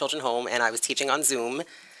had all my children home and I was teaching on Zoom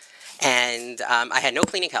and I had no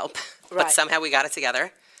cleaning help, but somehow we got it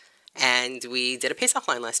together and we did a Pesach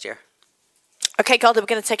line last year. Okay, Golda, we're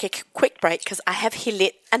going to take a quick break because I have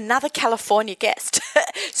Hilit, another California guest.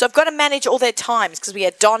 So I've got to manage all their times because we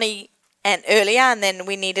had Donnie earlier and then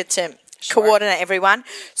we needed to coordinate everyone.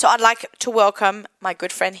 So I'd like to welcome my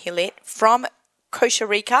good friend Hilit from Costa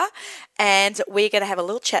Rica, and we're going to have a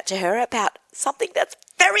little chat to her about something that's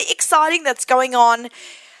very exciting that's going on.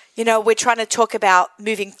 We're trying to talk about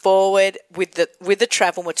moving forward with the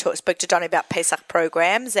travel. We spoke to Donnie about Pesach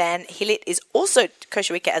programs, and Hilit is also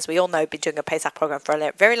Costa Rica, as we all know, been doing a Pesach program for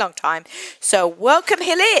a very long time. So welcome,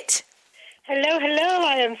 Hilit. Hello.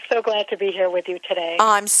 I am so glad to be here with you today.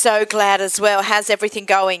 I'm so glad as well. How's everything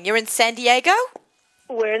going? You're in San Diego?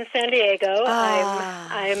 We're in San Diego.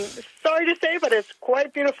 I'm sorry to say, but it's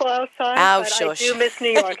quite beautiful outside. Oh, but shush. I do miss New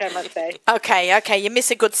York, I must say. Okay. You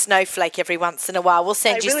miss a good snowflake every once in a while. We'll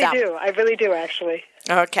send you some. I really do, actually.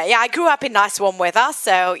 Okay. Yeah, I grew up in nice warm weather,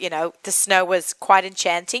 so, the snow was quite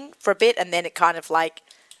enchanting for a bit, and then it kind of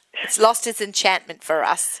it's lost its enchantment for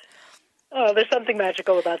us. Oh, there's something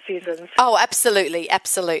magical about seasons. Oh, absolutely.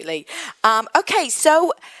 Okay,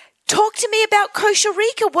 so talk to me about Costa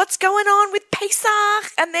Rica. What's going on with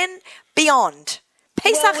Pesach and then beyond?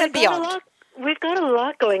 Pesach and beyond. We've got a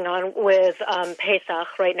lot going on with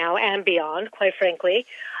Pesach right now and beyond, quite frankly.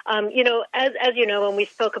 As you know, when we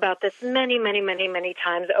spoke about this many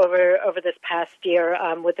times over this past year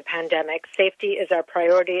with the pandemic, safety is our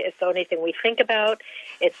priority. It's the only thing we think about.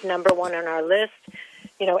 It's number one on our list.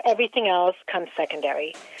 Everything else comes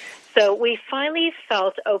secondary. So we finally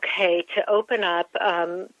felt okay to open up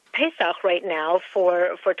Pesach right now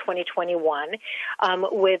for 2021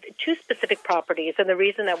 with two specific properties. And the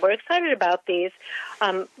reason that we're excited about these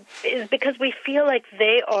is because we feel like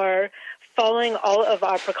they are following all of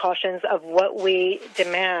our precautions of what we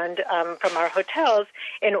demand from our hotels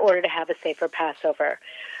in order to have a safer Passover.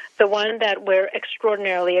 The one that we're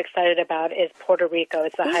extraordinarily excited about is Puerto Rico.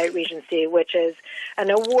 It's the Hyatt Regency, which is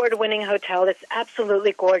an award-winning hotel. It's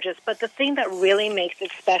absolutely gorgeous. But the thing that really makes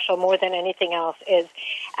it special more than anything else is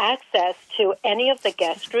access to any of the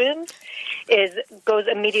guest rooms goes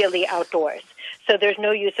immediately outdoors. So there's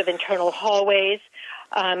no use of internal hallways.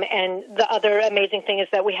 And the other amazing thing is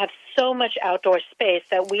that we have so much outdoor space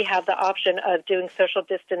that we have the option of doing social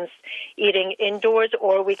distance eating indoors,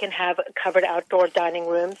 or we can have covered outdoor dining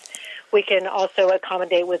rooms. We can also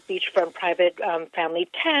accommodate with beachfront private family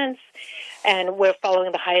tents, and we're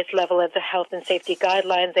following the highest level of the health and safety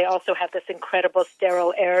guidelines. They also have this incredible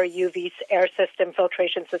sterile air, UV air system,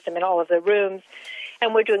 filtration system in all of the rooms,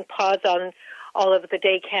 and we're doing pods on all of the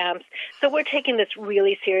day camps. So we're taking this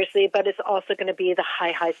really seriously, but it's also going to be the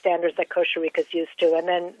high standards that Costa Rica is used to. And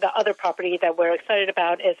then the other property that we're excited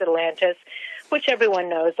about is Atlantis, which everyone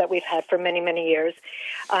knows that we've had for many, many years.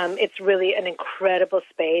 It's really an incredible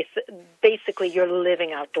space. Basically, you're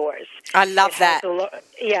living outdoors. I love that.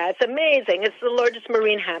 Yeah, it's amazing. It's the largest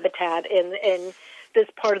marine habitat in this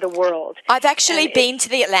part of the world. I've actually been to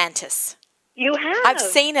the Atlantis. You have? I've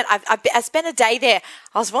seen it. I spent a day there.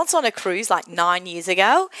 I was once on a cruise like 9 years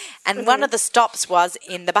ago, and one of the stops was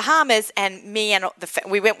in the Bahamas, and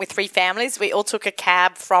we went with 3 families. We all took a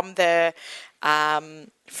cab from the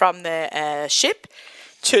ship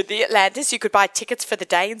to the Atlantis. You could buy tickets for the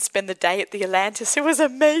day and spend the day at the Atlantis. It was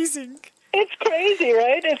amazing. It's crazy,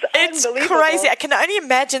 right? It's unbelievable. Crazy. I can only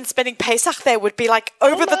imagine spending Pesach there would be like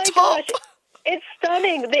over the top. Gosh. It's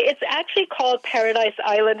stunning. It's actually called Paradise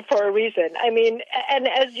Island for a reason. I mean, and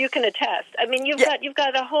as you can attest, I mean, you've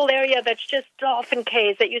got a whole area that's just dolphin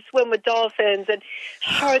caves that you swim with dolphins and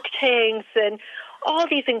shark tanks and all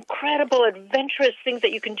these incredible adventurous things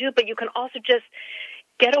that you can do, but you can also just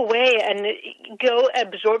get away and go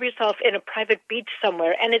absorb yourself in a private beach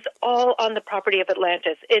somewhere, and it's all on the property of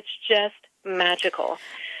Atlantis. It's just magical.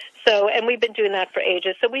 So, and we've been doing that for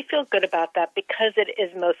ages, so we feel good about that because it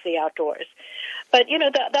is mostly outdoors. But, you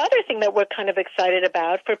know, the other thing that we're kind of excited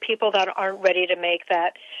about for people that aren't ready to make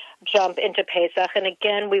that jump into Pesach, and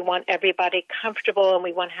again, we want everybody comfortable and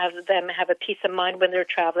we want to have them have a peace of mind when they're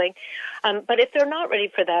traveling. But if they're not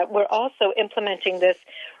ready for that, we're also implementing this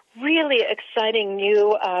really exciting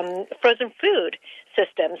new frozen food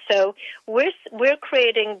system. So we're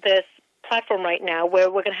creating this platform right now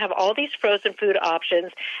where we're going to have all these frozen food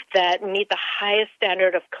options that meet the highest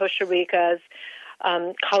standard of Costa Rica's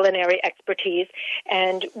culinary expertise,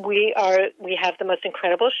 and we have the most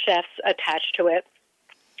incredible chefs attached to it,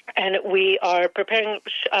 and we are preparing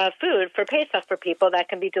food for Pesach for people that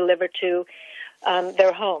can be delivered to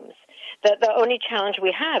their homes. The only challenge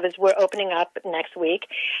we have is we're opening up next week,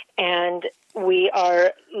 and we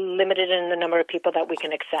are limited in the number of people that we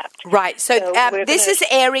can accept. Right. So this is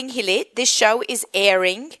airing, Hilit. This show is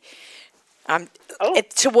airing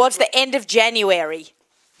towards the end of January.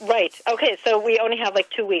 Right. Okay. So we only have like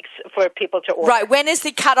 2 weeks for people to order. Right. When is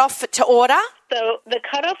the cutoff to order? So the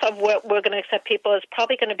cutoff of what we're going to accept people is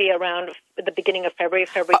probably going to be around the beginning of February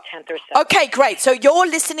 10th or so. Okay, great. So you're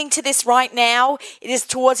listening to this right now. It is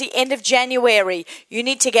towards the end of January. You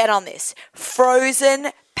need to get on this. Frozen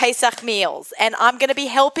Pesach meals. And I'm going to be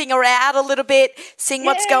helping her out a little bit, seeing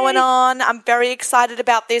what's going on. I'm very excited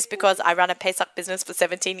about this because I run a Pesach business for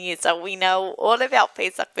 17 years, so we know all about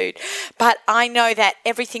Pesach food. But I know that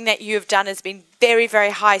everything that you've done has been very, very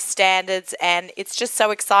high standards, and it's just so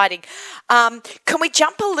exciting. Can we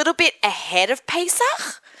jump a little bit ahead of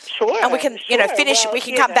Pesach? Sure. And we can, finish. Well, we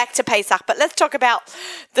can come back to Pesach, but let's talk about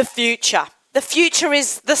the future. The future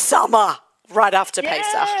is the summer. Right after Pesach.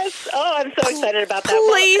 Yes. Oh, I'm so excited about that.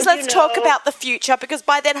 Please, let's talk about the future, because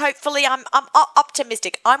by then, hopefully, I'm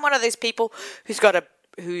optimistic. I'm one of those people who's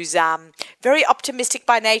very optimistic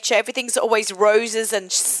by nature. Everything's always roses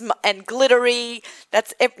and glittery.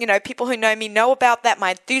 That's, people who know me know about that, my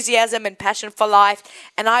enthusiasm and passion for life.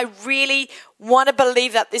 And I really want to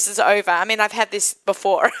believe that this is over. I mean, I've had this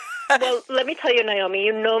before. Well, let me tell you, Naomi,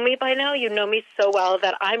 you know me by now. You know me so well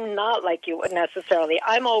that I'm not like you necessarily.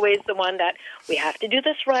 I'm always the one that we have to do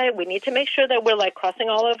this right. We need to make sure that we're like crossing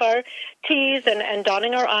all of our T's and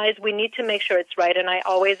dotting our I's. We need to make sure it's right. And I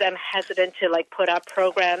always am hesitant to like put out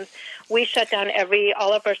programs. We shut down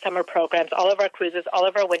all of our summer programs, all of our cruises, all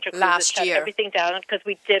of our winter cruises. Last year. Shut everything down because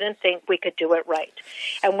we didn't think we could do it right.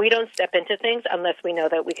 And we don't step into things unless we know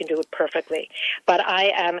that we can do it perfectly. But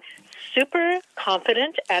I am super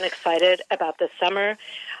confident and excited excited about this summer.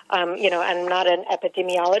 I'm not an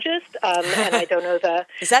epidemiologist, and I don't know the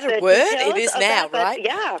Is that a word? It is now, that, right?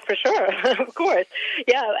 Yeah, for sure, of course.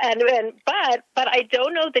 Yeah, but I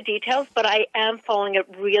don't know the details, but I am following it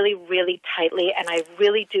really, really tightly, and I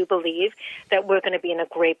really do believe that we're going to be in a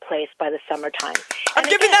great place by the summertime. I'm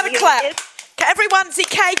giving that a clap. Everyone,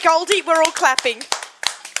 ZK, Goldie, we're all clapping.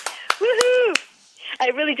 Woohoo! I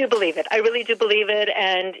really do believe it. I really do believe it.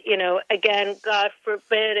 And, again, God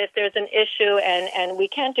forbid if there's an issue and we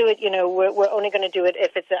can't do it, we're only going to do it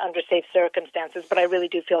if it's under safe circumstances. But I really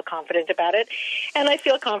do feel confident about it. And I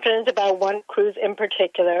feel confident about one cruise in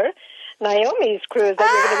particular, Naomi's cruise that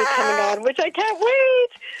we're going to be coming on, which I can't wait.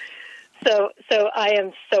 So I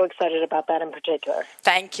am so excited about that in particular.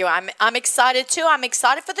 Thank you. I'm excited too. I'm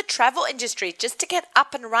excited for the travel industry just to get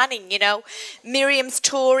up and running. Miriam's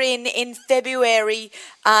tour in February,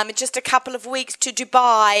 just a couple of weeks to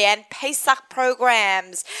Dubai, and Pesach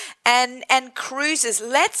programs and cruises.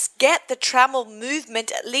 Let's get the travel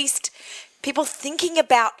movement, at least people thinking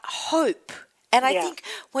about hope. And I think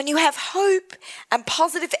when you have hope and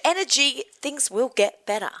positive energy, things will get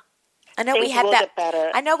better. I know we had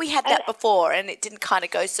that before, and it didn't kind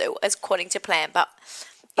of go so as according to plan. But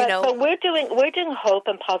we're doing hope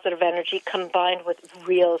and positive energy combined with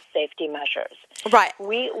real safety measures. Right.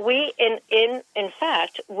 We in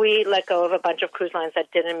fact we let go of a bunch of cruise lines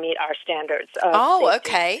that didn't meet our standards. Oh, safety.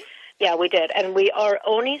 okay. Yeah, we did, and we are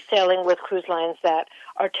only sailing with cruise lines that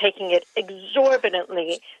are taking it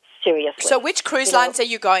exorbitantly seriously. So which cruise lines are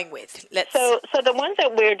you going with? So the ones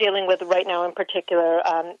that we're dealing with right now in particular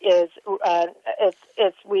is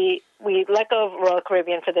we let go of Royal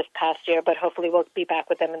Caribbean for this past year, but hopefully we'll be back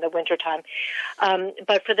with them in the wintertime.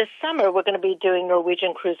 But for this summer, we're going to be doing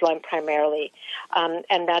Norwegian Cruise Line primarily,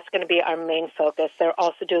 and that's going to be our main focus. They're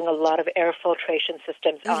also doing a lot of air filtration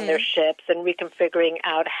systems on their ships and reconfiguring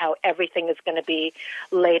out how everything is going to be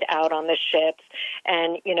laid out on the ships.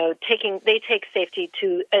 And, they take safety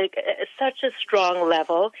to such a strong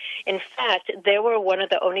level. In fact, they were one of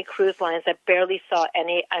the only cruise lines that barely saw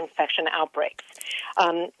any infection outbreaks,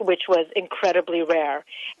 which was incredibly rare.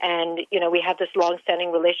 And, we have this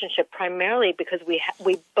long-standing relationship primarily because we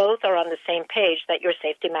both are on the same page that your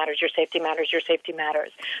safety matters, your safety matters, your safety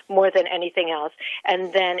matters more than anything else.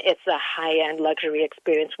 And then it's a high-end luxury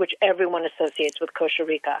experience, which everyone associates with Costa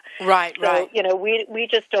Rica. Right, so, right. We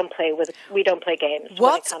just don't play games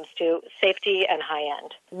when it comes to safety and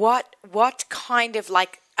high-end. What kind of,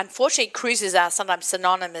 unfortunately, cruises are sometimes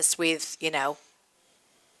synonymous with,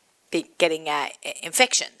 getting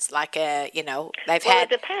infections. It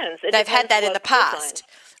depends. They've had that in the past,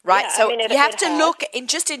 right? Yeah, so you have to look in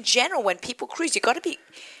general when people cruise. You got to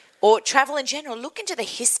or travel in general. Look into the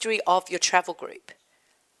history of your travel group.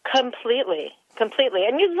 Completely,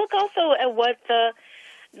 and you look also at what the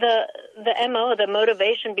MO, the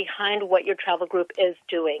motivation behind what your travel group is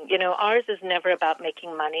doing. Ours is never about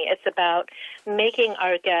making money. It's about making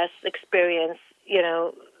our guests experience,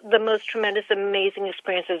 the most tremendous, amazing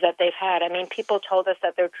experiences that they've had. I mean, people told us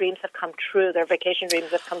that their dreams have come true, their vacation dreams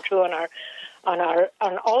have come true on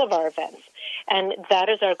all of our events. And that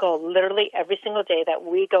is our goal. Literally every single day that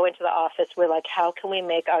we go into the office, we're like, how can we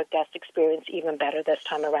make our guest experience even better this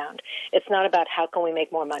time around? It's not about how can we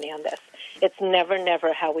make more money on this. It's never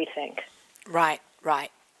how we think. Right.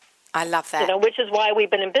 I love that. Which is why we've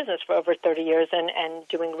been in business for over 30 years and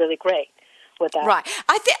doing really great with that. Right.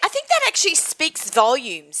 I think that actually speaks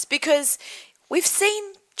volumes because we've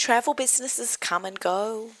seen travel businesses come and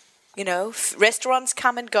go, restaurants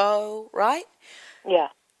come and go, right? Yeah.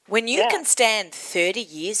 When you can stand 30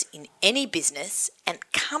 years in any business and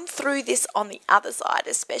come through this on the other side,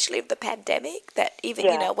 especially of the pandemic, that even,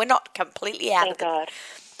 we're not completely out of it.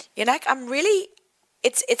 Thank God. I'm really,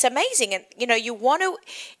 it's amazing. And, you want to,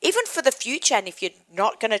 even for the future, and if you're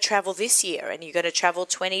not going to travel this year and you're going to travel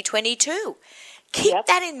 2022, keep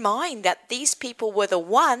that in mind that these people were the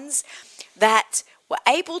ones that were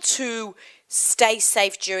able to stay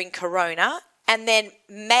safe during Corona and then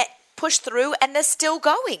push through, and they're still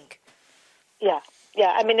going. Yeah.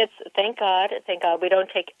 I mean, it's thank God. We don't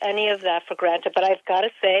take any of that for granted. But I've got to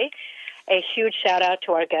say, a huge shout out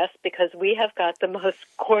to our guests because we have got the most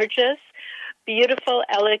gorgeous, beautiful,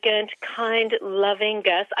 elegant, kind, loving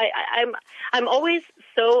guests. I'm always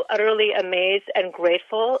so utterly amazed and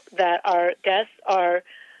grateful that our guests are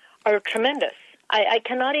tremendous. I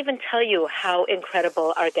cannot even tell you how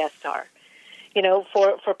incredible our guests are.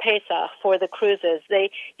 For Pesach, for the cruises,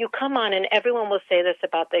 you come on and everyone will say this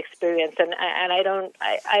about the experience, and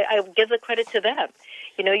I give the credit to them.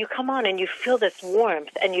 You come on and you feel this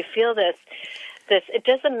warmth and you feel this it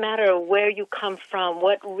doesn't matter where you come from,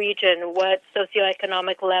 what region, what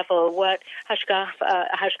socioeconomic level, what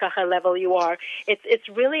hashgacha level you are. It's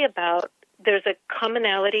really about, there's a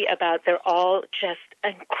commonality about they're all just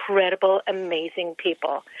incredible, amazing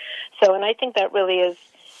people. So, and I think that really is,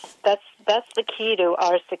 that's the key to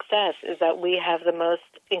our success, is that we have the most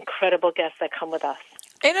incredible guests that come with us.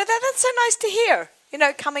 That's so nice to hear.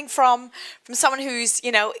 Coming from someone who's,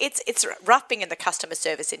 it's rough being in the customer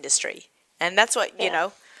service industry. And that's what,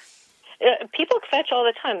 people fetch all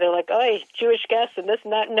the time. They're like, oh, Jewish guests and this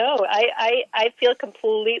and that. No, I feel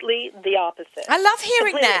completely the opposite. I love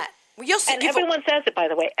hearing completely. That. And everyone says it, by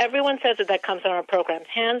the way. Everyone says it that comes on our programs.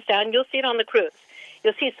 Hands down, you'll see it on the cruise.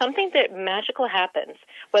 You'll see something that magical happens,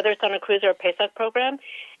 whether it's on a cruise or a Pesach program.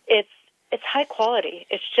 It's high quality.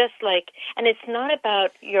 It's just like, and it's not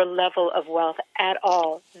about your level of wealth at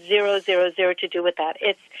all. Zero to do with that.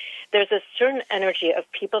 There's a certain energy of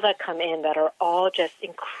people that come in that are all just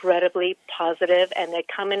incredibly positive, and they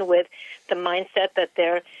come in with the mindset that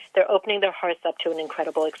they're opening their hearts up to an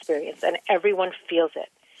incredible experience, and everyone feels it.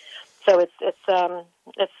 So it's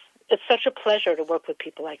such a pleasure to work with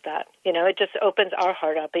people like that. It just opens our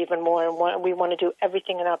heart up even more, and we want to do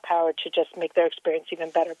everything in our power to just make their experience even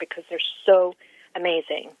better because they're so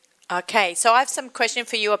amazing. Okay, so I have some question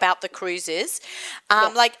for you about the cruises.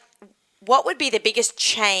 What would be the biggest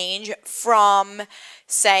change from,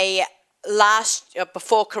 say,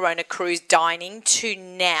 before Corona cruise dining to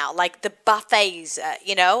now, like the buffets?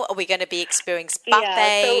 Are we going to be experiencing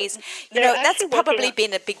buffets? That's probably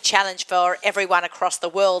been a big challenge for everyone across the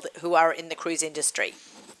world who are in the cruise industry.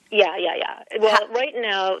 Yeah. Well, right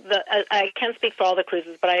now, I can't speak for all the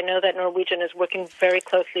cruises, but I know that Norwegian is working very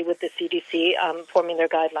closely with the CDC, forming their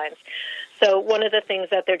guidelines. So one of the things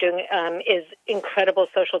that they're doing is incredible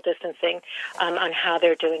social distancing on how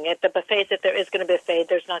they're doing it. The buffets, if there is going to be a buffet,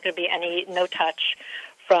 there's not going to be no touch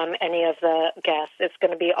from any of the guests. It's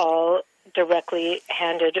going to be all directly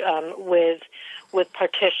handed with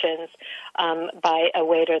partitions by a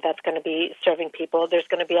waiter that's going to be serving people. There's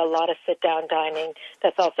going to be a lot of sit-down dining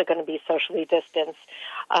that's also going to be socially distanced.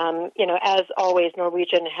 As always,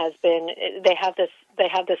 Norwegian has been, they have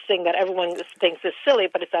this thing that everyone thinks is silly,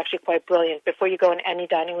 but it's actually quite brilliant. Before you go in any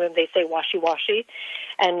dining room, they say washi,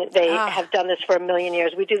 and they have done this for 1 million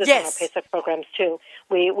years. We do this in our Pesach programs too.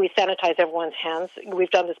 We sanitize everyone's hands.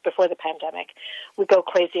 We've done this before the pandemic. We go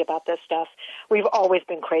crazy about this stuff. We've always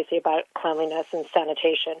been crazy about cleanliness and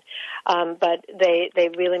sanitation. But they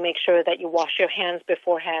really make sure that you wash your hands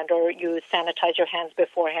beforehand or you sanitize your hands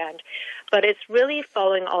beforehand. But it's really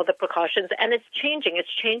following all the precautions, and it's changing.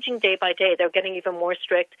 It's changing day by day. They're getting even more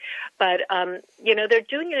strict. But, they're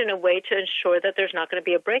doing it in a way to ensure that there's not going to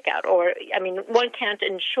be a breakout. One can't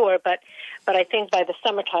ensure, but I think by the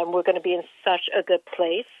summertime we're going to be in such a good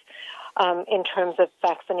place in terms of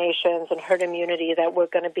vaccinations and herd immunity that we're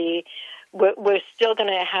still going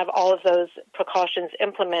to have all of those precautions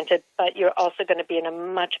implemented, but you're also going to be in a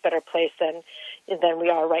much better place than we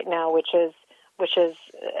are right now, which is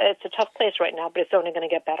it's a tough place right now, but it's only going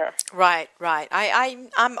to get better. Right.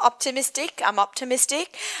 I'm optimistic.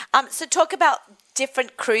 So talk about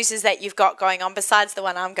different cruises that you've got going on besides the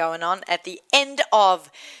one I'm going on at the end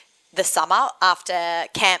of the summer after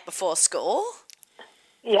camp before school.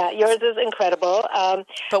 Yeah, yours is incredible.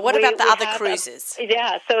 But what about the other cruises?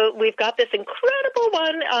 So we've got this incredible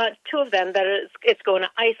one, two of them, it's going to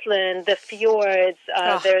Iceland, the fjords.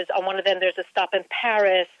 There's on one of them, there's a stop in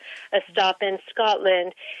Paris, a stop in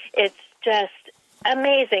Scotland. It's just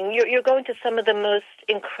amazing. You're going to some of the most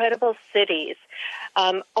incredible cities,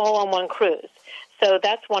 all on one cruise. So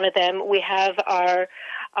that's one of them. We have our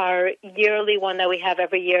yearly one that we have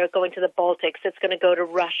every year going to the Baltics. It's going to go to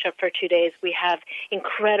Russia for 2 days. We have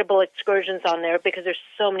incredible excursions on there because there's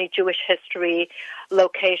so many Jewish history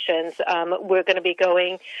locations. We're going to be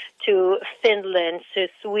going to Finland, to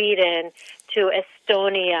Sweden, to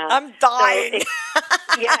Estonia. I'm dying.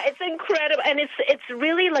 So it's incredible. And it's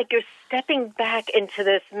really like you're stepping back into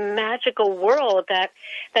this magical world that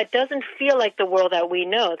doesn't feel like the world that we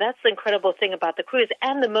know. That's the incredible thing about the cruise.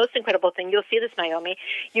 And the most incredible thing, you'll see this, Naomi,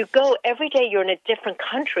 you go every day, you're in a different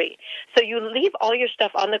country. So you leave all your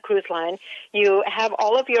stuff on the cruise line. You have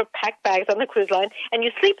all of your packed bags on the cruise line, and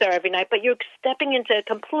you sleep there every night, but you're stepping into a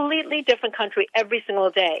completely different country every single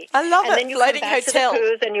day. I love it. And then you come back to the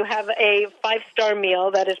cruise, and you have a 5-star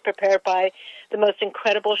meal that is prepared by the most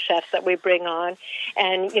incredible chefs that we bring on.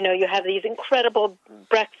 And, you have these incredible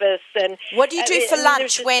breakfasts. And what do you do for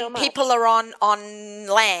lunch when people are on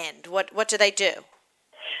land? What do they do?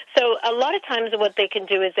 So a lot of times what they can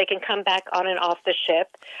do is they can come back on and off the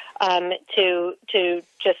ship to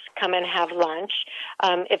just come and have lunch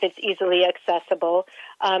if it's easily accessible.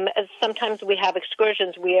 Sometimes we have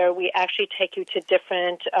excursions where we actually take you to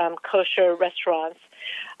different kosher restaurants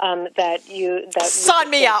that Sign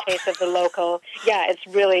me up. Taste of the local. Yeah, it's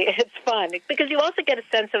fun because you also get a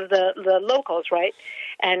sense of the locals, right?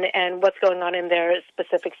 And what's going on in their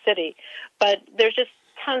specific city. But there's just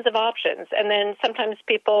tons of options. And then sometimes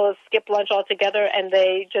people skip lunch altogether and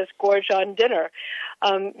they just gorge on dinner.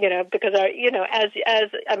 Because as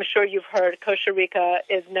I'm sure you've heard, Costa Rica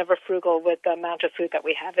is never frugal with the amount of food that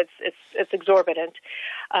we have. It's exorbitant.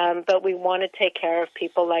 But we want to take care of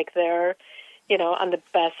people like they're on the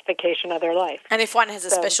best vacation of their life. And if one has a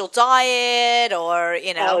special diet or,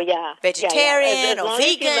 vegetarian as or long vegan.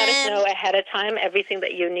 As you let us know ahead of time everything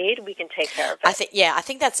that you need, we can take care of it. I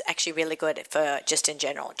think that's actually really good for just in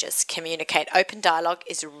general. Just communicate. Open dialogue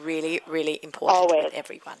is really, really important with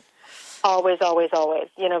everyone. Always, always, always.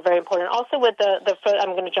 Very important. Also with the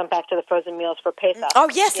I'm going to jump back to the frozen meals for Pesach. Oh,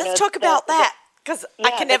 yes, let's talk about that. Because I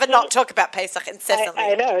can never not talk about Pesach incessantly.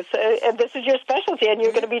 I know. So, and this is your specialty, and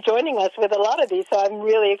you're going to be joining us with a lot of these, so I'm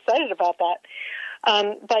really excited about that.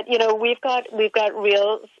 But we've got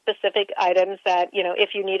real specific items that,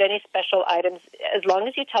 if you need any special items, as long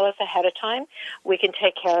as you tell us ahead of time, we can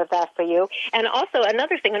take care of that for you. And also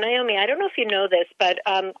another thing, and Naomi, I don't know if you know this, but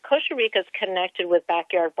Costa Rica is connected with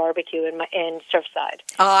Backyard Barbecue in Surfside.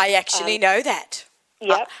 I actually know that.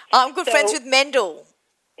 Yep. I'm good friends with Mendel.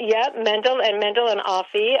 Yeah, Mendel and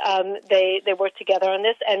Afi, they work together on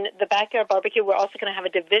this. And the Backyard Barbecue, we're also going to have a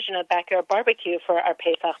division of Backyard Barbecue for our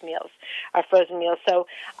Pesach meals, our frozen meals. So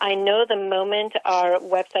I know the moment our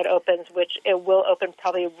website opens, which it will open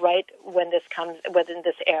probably right when this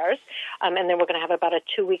airs, and then we're going to have about a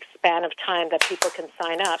 2-week span of time that people can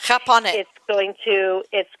sign up. Hop on it. It's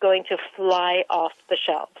going to fly off the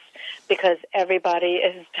shelves, because everybody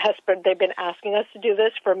is desperate. They've been asking us to do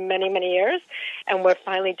this for many, many years, and we're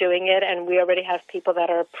finally doing it, and we already have people that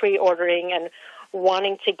are pre-ordering and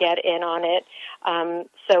wanting to get in on it. I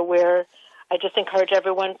just encourage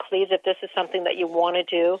everyone, please, if this is something that you want to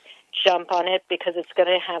do, jump on it, because it's going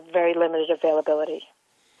to have very limited availability.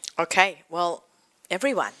 Okay, well,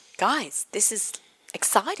 everyone, guys, this is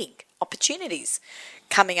exciting opportunities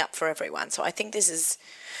coming up for everyone. So I think this is,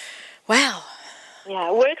 wow.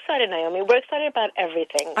 Yeah, we're excited, Naomi. We're excited about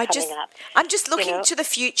everything coming up. I'm just looking to the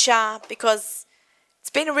future, because it's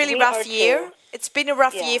been a really rough year. Too. It's been a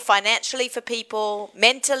rough year financially for people,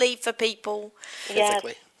 mentally for people.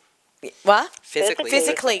 Physically. What?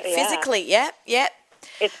 Physically, yeah.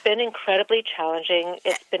 It's been incredibly challenging.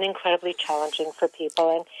 It's been incredibly challenging for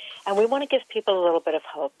people, and we want to give people a little bit of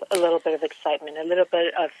hope, a little bit of excitement, a little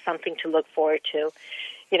bit of something to look forward to.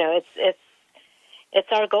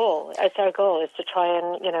 It's our goal. It's our goal is to try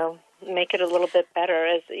and, make it a little bit better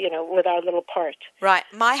as, with our little part. Right.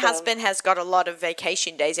 My husband has got a lot of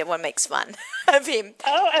vacation days. Everyone makes fun of him.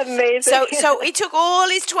 Oh, amazing. So he took all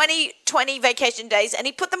his 2020 vacation days and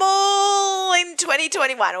he put them all in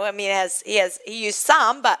 2021. Well, I mean, he used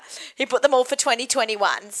some, but he put them all for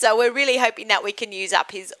 2021. So we're really hoping that we can use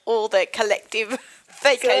up all the collective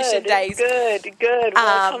vacation days. Good.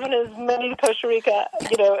 Well, come on as many Costa Rica,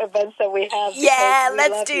 events that we have. Yeah,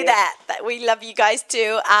 let's do that. We love you guys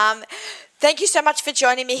too. Thank you so much for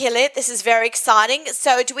joining me, Hilit. This is very exciting.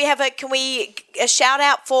 So do we have a shout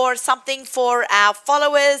out for something for our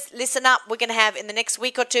followers? Listen up. We're going to have in the next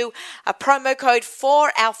week or two a promo code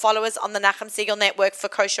for our followers on the Nachum Segal Network for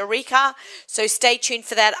Costa Rica. So stay tuned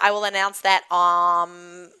for that. I will announce that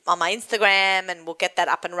on my Instagram, and we'll get that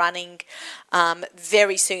up and running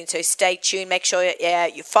very soon. So stay tuned. Make sure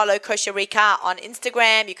you follow Costa Rica on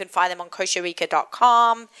Instagram. You can find them on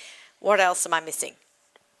CostaRica.com. What else am I missing?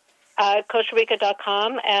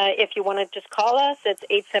 CostaRica.com. If you want to just call us, it's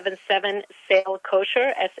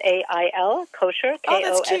 877-SAIL-KOSHER, S-A-I-L, kosher,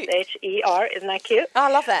 K-O-S-H-E-R. Isn't that cute? Oh, I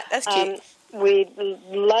love that. That's cute. We'd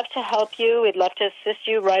love to help you. We'd love to assist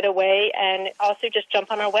you right away. And also just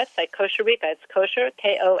jump on our website, Costa Rica. It's kosher,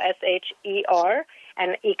 K-O-S-H-E-R,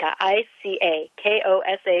 and Ica, I-C-A,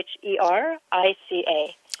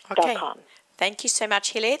 K-O-S-H-E-R-I-C-A.com. Thank you so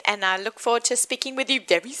much, Hilit, and I look forward to speaking with you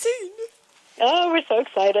very soon. Oh, we're so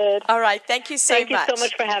excited. All right. Thank you so much. Thank you so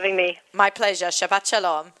much for having me. My pleasure. Shabbat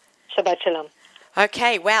shalom. Shabbat shalom.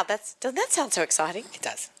 Okay. Wow. Doesn't that sound so exciting? It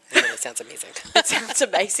does. It really sounds amazing. It sounds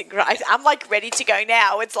amazing, right? I'm ready to go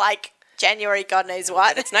now. It's like January, God knows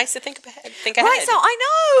what. And it's nice to think ahead. Right. So I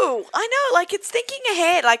know. It's thinking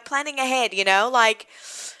ahead, planning ahead, you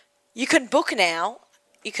can book now.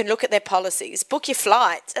 You can look at their policies, book your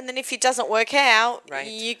flights, and then if it doesn't work out,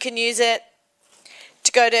 you can use it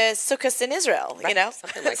to go to Sukkot in Israel, Right,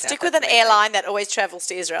 something like that. Stick with That's an amazing. airline that always travels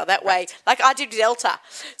to Israel. That way, like I did Delta.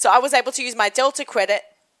 So I was able to use my Delta credit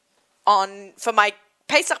for my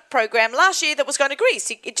Pesach program last year that was going to Greece.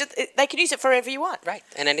 They can use it for wherever you want. Right.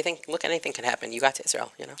 And anything can happen. You got to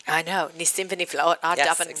Israel, I know. Nisim v'niflaot. I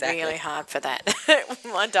Yes, daven exactly. really hard for that.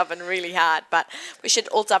 I daven really hard. But we should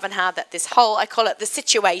all daven hard that this whole, I call it the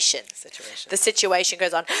situation. The situation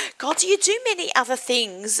goes on. God, do you do many other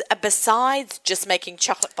things besides just making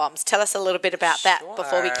chocolate bombs? Tell us a little bit about that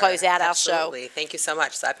before we close out our show. Absolutely. Thank you so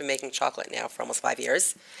much. So I've been making chocolate now for almost 5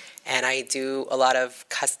 years. And I do a lot of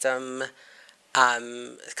custom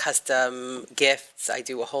gifts. I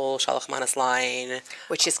do a whole Shalach Manas line.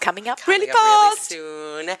 Which is coming up Coming really up fast.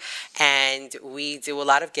 really soon. And we do a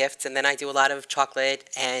lot of gifts, and then I do a lot of chocolate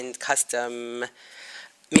and custom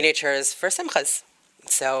miniatures for simchas.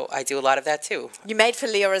 So I do a lot of that too. You made for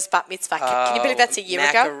Leora's bat mitzvah. Can you believe that's a year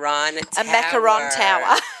ago? Macaron A macaron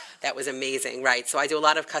tower. That was amazing, right? So I do a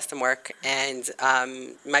lot of custom work, and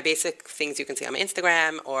my basic things you can see on my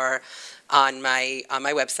Instagram or on my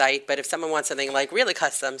website. But if someone wants something like really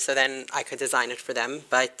custom, so then I could design it for them.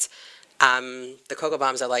 But the cocoa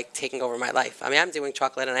bombs are like taking over my life. I mean, I'm doing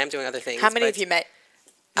chocolate and I'm doing other things. How many have you made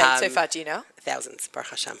so far? Do you know? Thousands, Baruch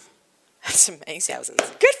Hashem. That's amazing. Thousands.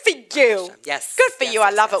 Good for you. Yes. Good for yes, you. I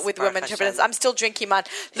yes, love yes. it with Baruch women Hashem. entrepreneurs. I'm still drinking mine.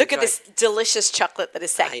 Look at Enjoy. this delicious chocolate that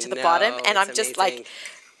is sacked I to the know, bottom. And I'm it's just amazing. like,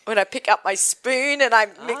 when I pick up my spoon and I'm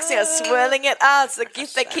mixing it, swirling it. It's the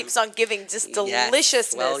gift that keeps on giving. Just deliciousness.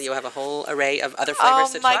 Yes. Well, you have a whole array of other flavors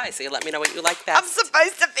to try, so you let me know what you like best. I'm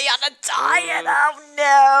supposed to be on a diet. Oh,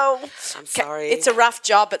 no. I'm sorry. It's a rough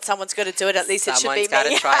job, but someone's got to do it. At least Someone's it should be me.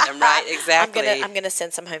 gotta try them, right, exactly. I'm gonna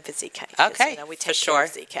send some home for ZK. 'cause, Okay, you know, we for take sure.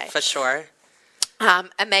 care of ZK. For sure.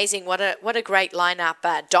 Amazing. What a great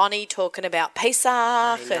lineup. Donnie talking about Pesach.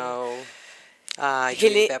 I and- know. I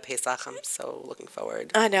Hili- dream about Pesach. I'm so looking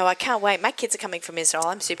forward. I know. I can't wait. My kids are coming from Israel.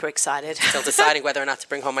 I'm super excited. Still deciding whether or not to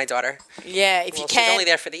bring home my daughter. Yeah, if Well, you she's can. only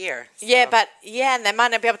there for the year. So. Yeah, and they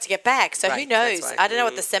might not be able to get back. So who Right, knows? that's right. I don't know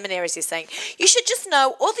what the seminaries is saying. You should just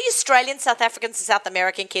know all the Australian, South Africans, and South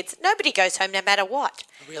American kids. Nobody goes home no matter what.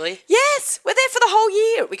 Really? Yes, we're there for the whole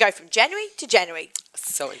year. We go from January to January.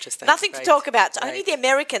 So interesting. Nothing to Right. talk about. Only Right. the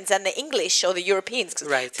Americans and the English or the Europeans. 'Cause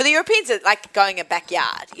Right. For the Europeans, it's like going a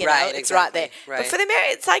backyard. You know, Right, it's right there. exactly. But Right. for the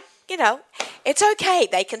Americans, it's like, you know, it's okay.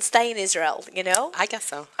 They can stay in Israel, you know. I guess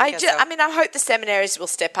so. I guess so. mean, I hope the seminaries will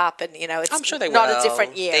step up and, you know, it's I'm sure they not will. a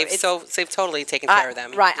different year. They've totally taken care of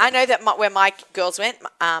them. Right. I know that where my girls went,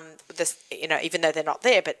 you know, even though they're not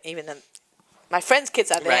there, but even my friends' kids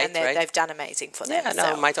are there Right, and right. they've done amazing for them. Yeah,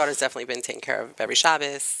 no, so. my daughter's definitely been taken care of every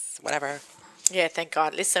Shabbos, whatever. Yeah, thank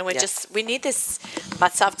God. Listen, Yes. we need this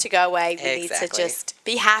matzav to go away. We need to Exactly. just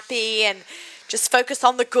be happy and just focus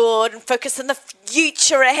on the good and focus on the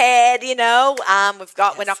future ahead, you know.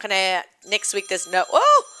 We're not going to, next week there's no,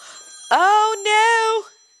 oh no.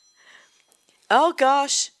 Oh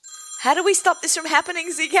gosh. How do we stop this from happening,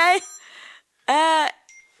 ZK?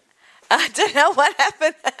 I don't know what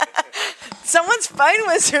happened. Someone's phone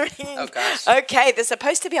was ringing. Oh, gosh. Okay, they're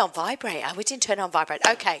supposed to be on vibrate. We didn't turn on vibrate.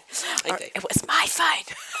 Okay. I did. It was my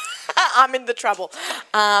phone. I'm in the trouble.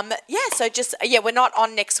 We're not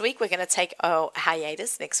on next week. We're going to take a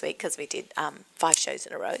hiatus next week because we did 5 shows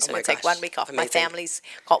in a row. So my we'll take gosh. 1 week off. Amazing. My family's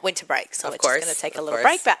got winter break, so Of we're course, just going to take a of little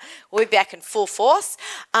course. break. But we'll be back in full force.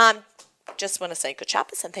 Just want to say good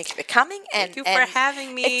Shabbos and thank you for coming. Thank you for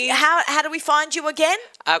having me. How do we find you again?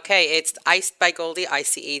 Okay, it's Iced by Goldie,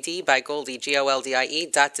 ICED by Goldie,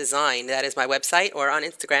 GOLDIE.design. That is my website, or on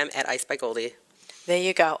Instagram at Iced by Goldie. There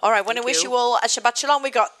you go. All right, I want to Thank wish you. you all a Shabbat Shalom.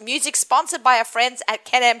 We got music sponsored by our friends at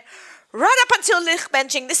Kenem right up until Lich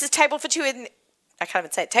Benching. This is Table for Two in... I can't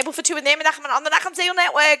even say it. Table for Two with Naomi Nachman on the Nachum Segal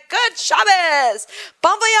Network. Good Shabbos.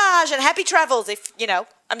 Bon voyage and happy travels if, you know...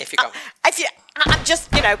 If you go. I'm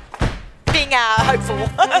just, you know, being hopeful.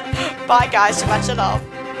 Bye, guys. Shabbat Shalom.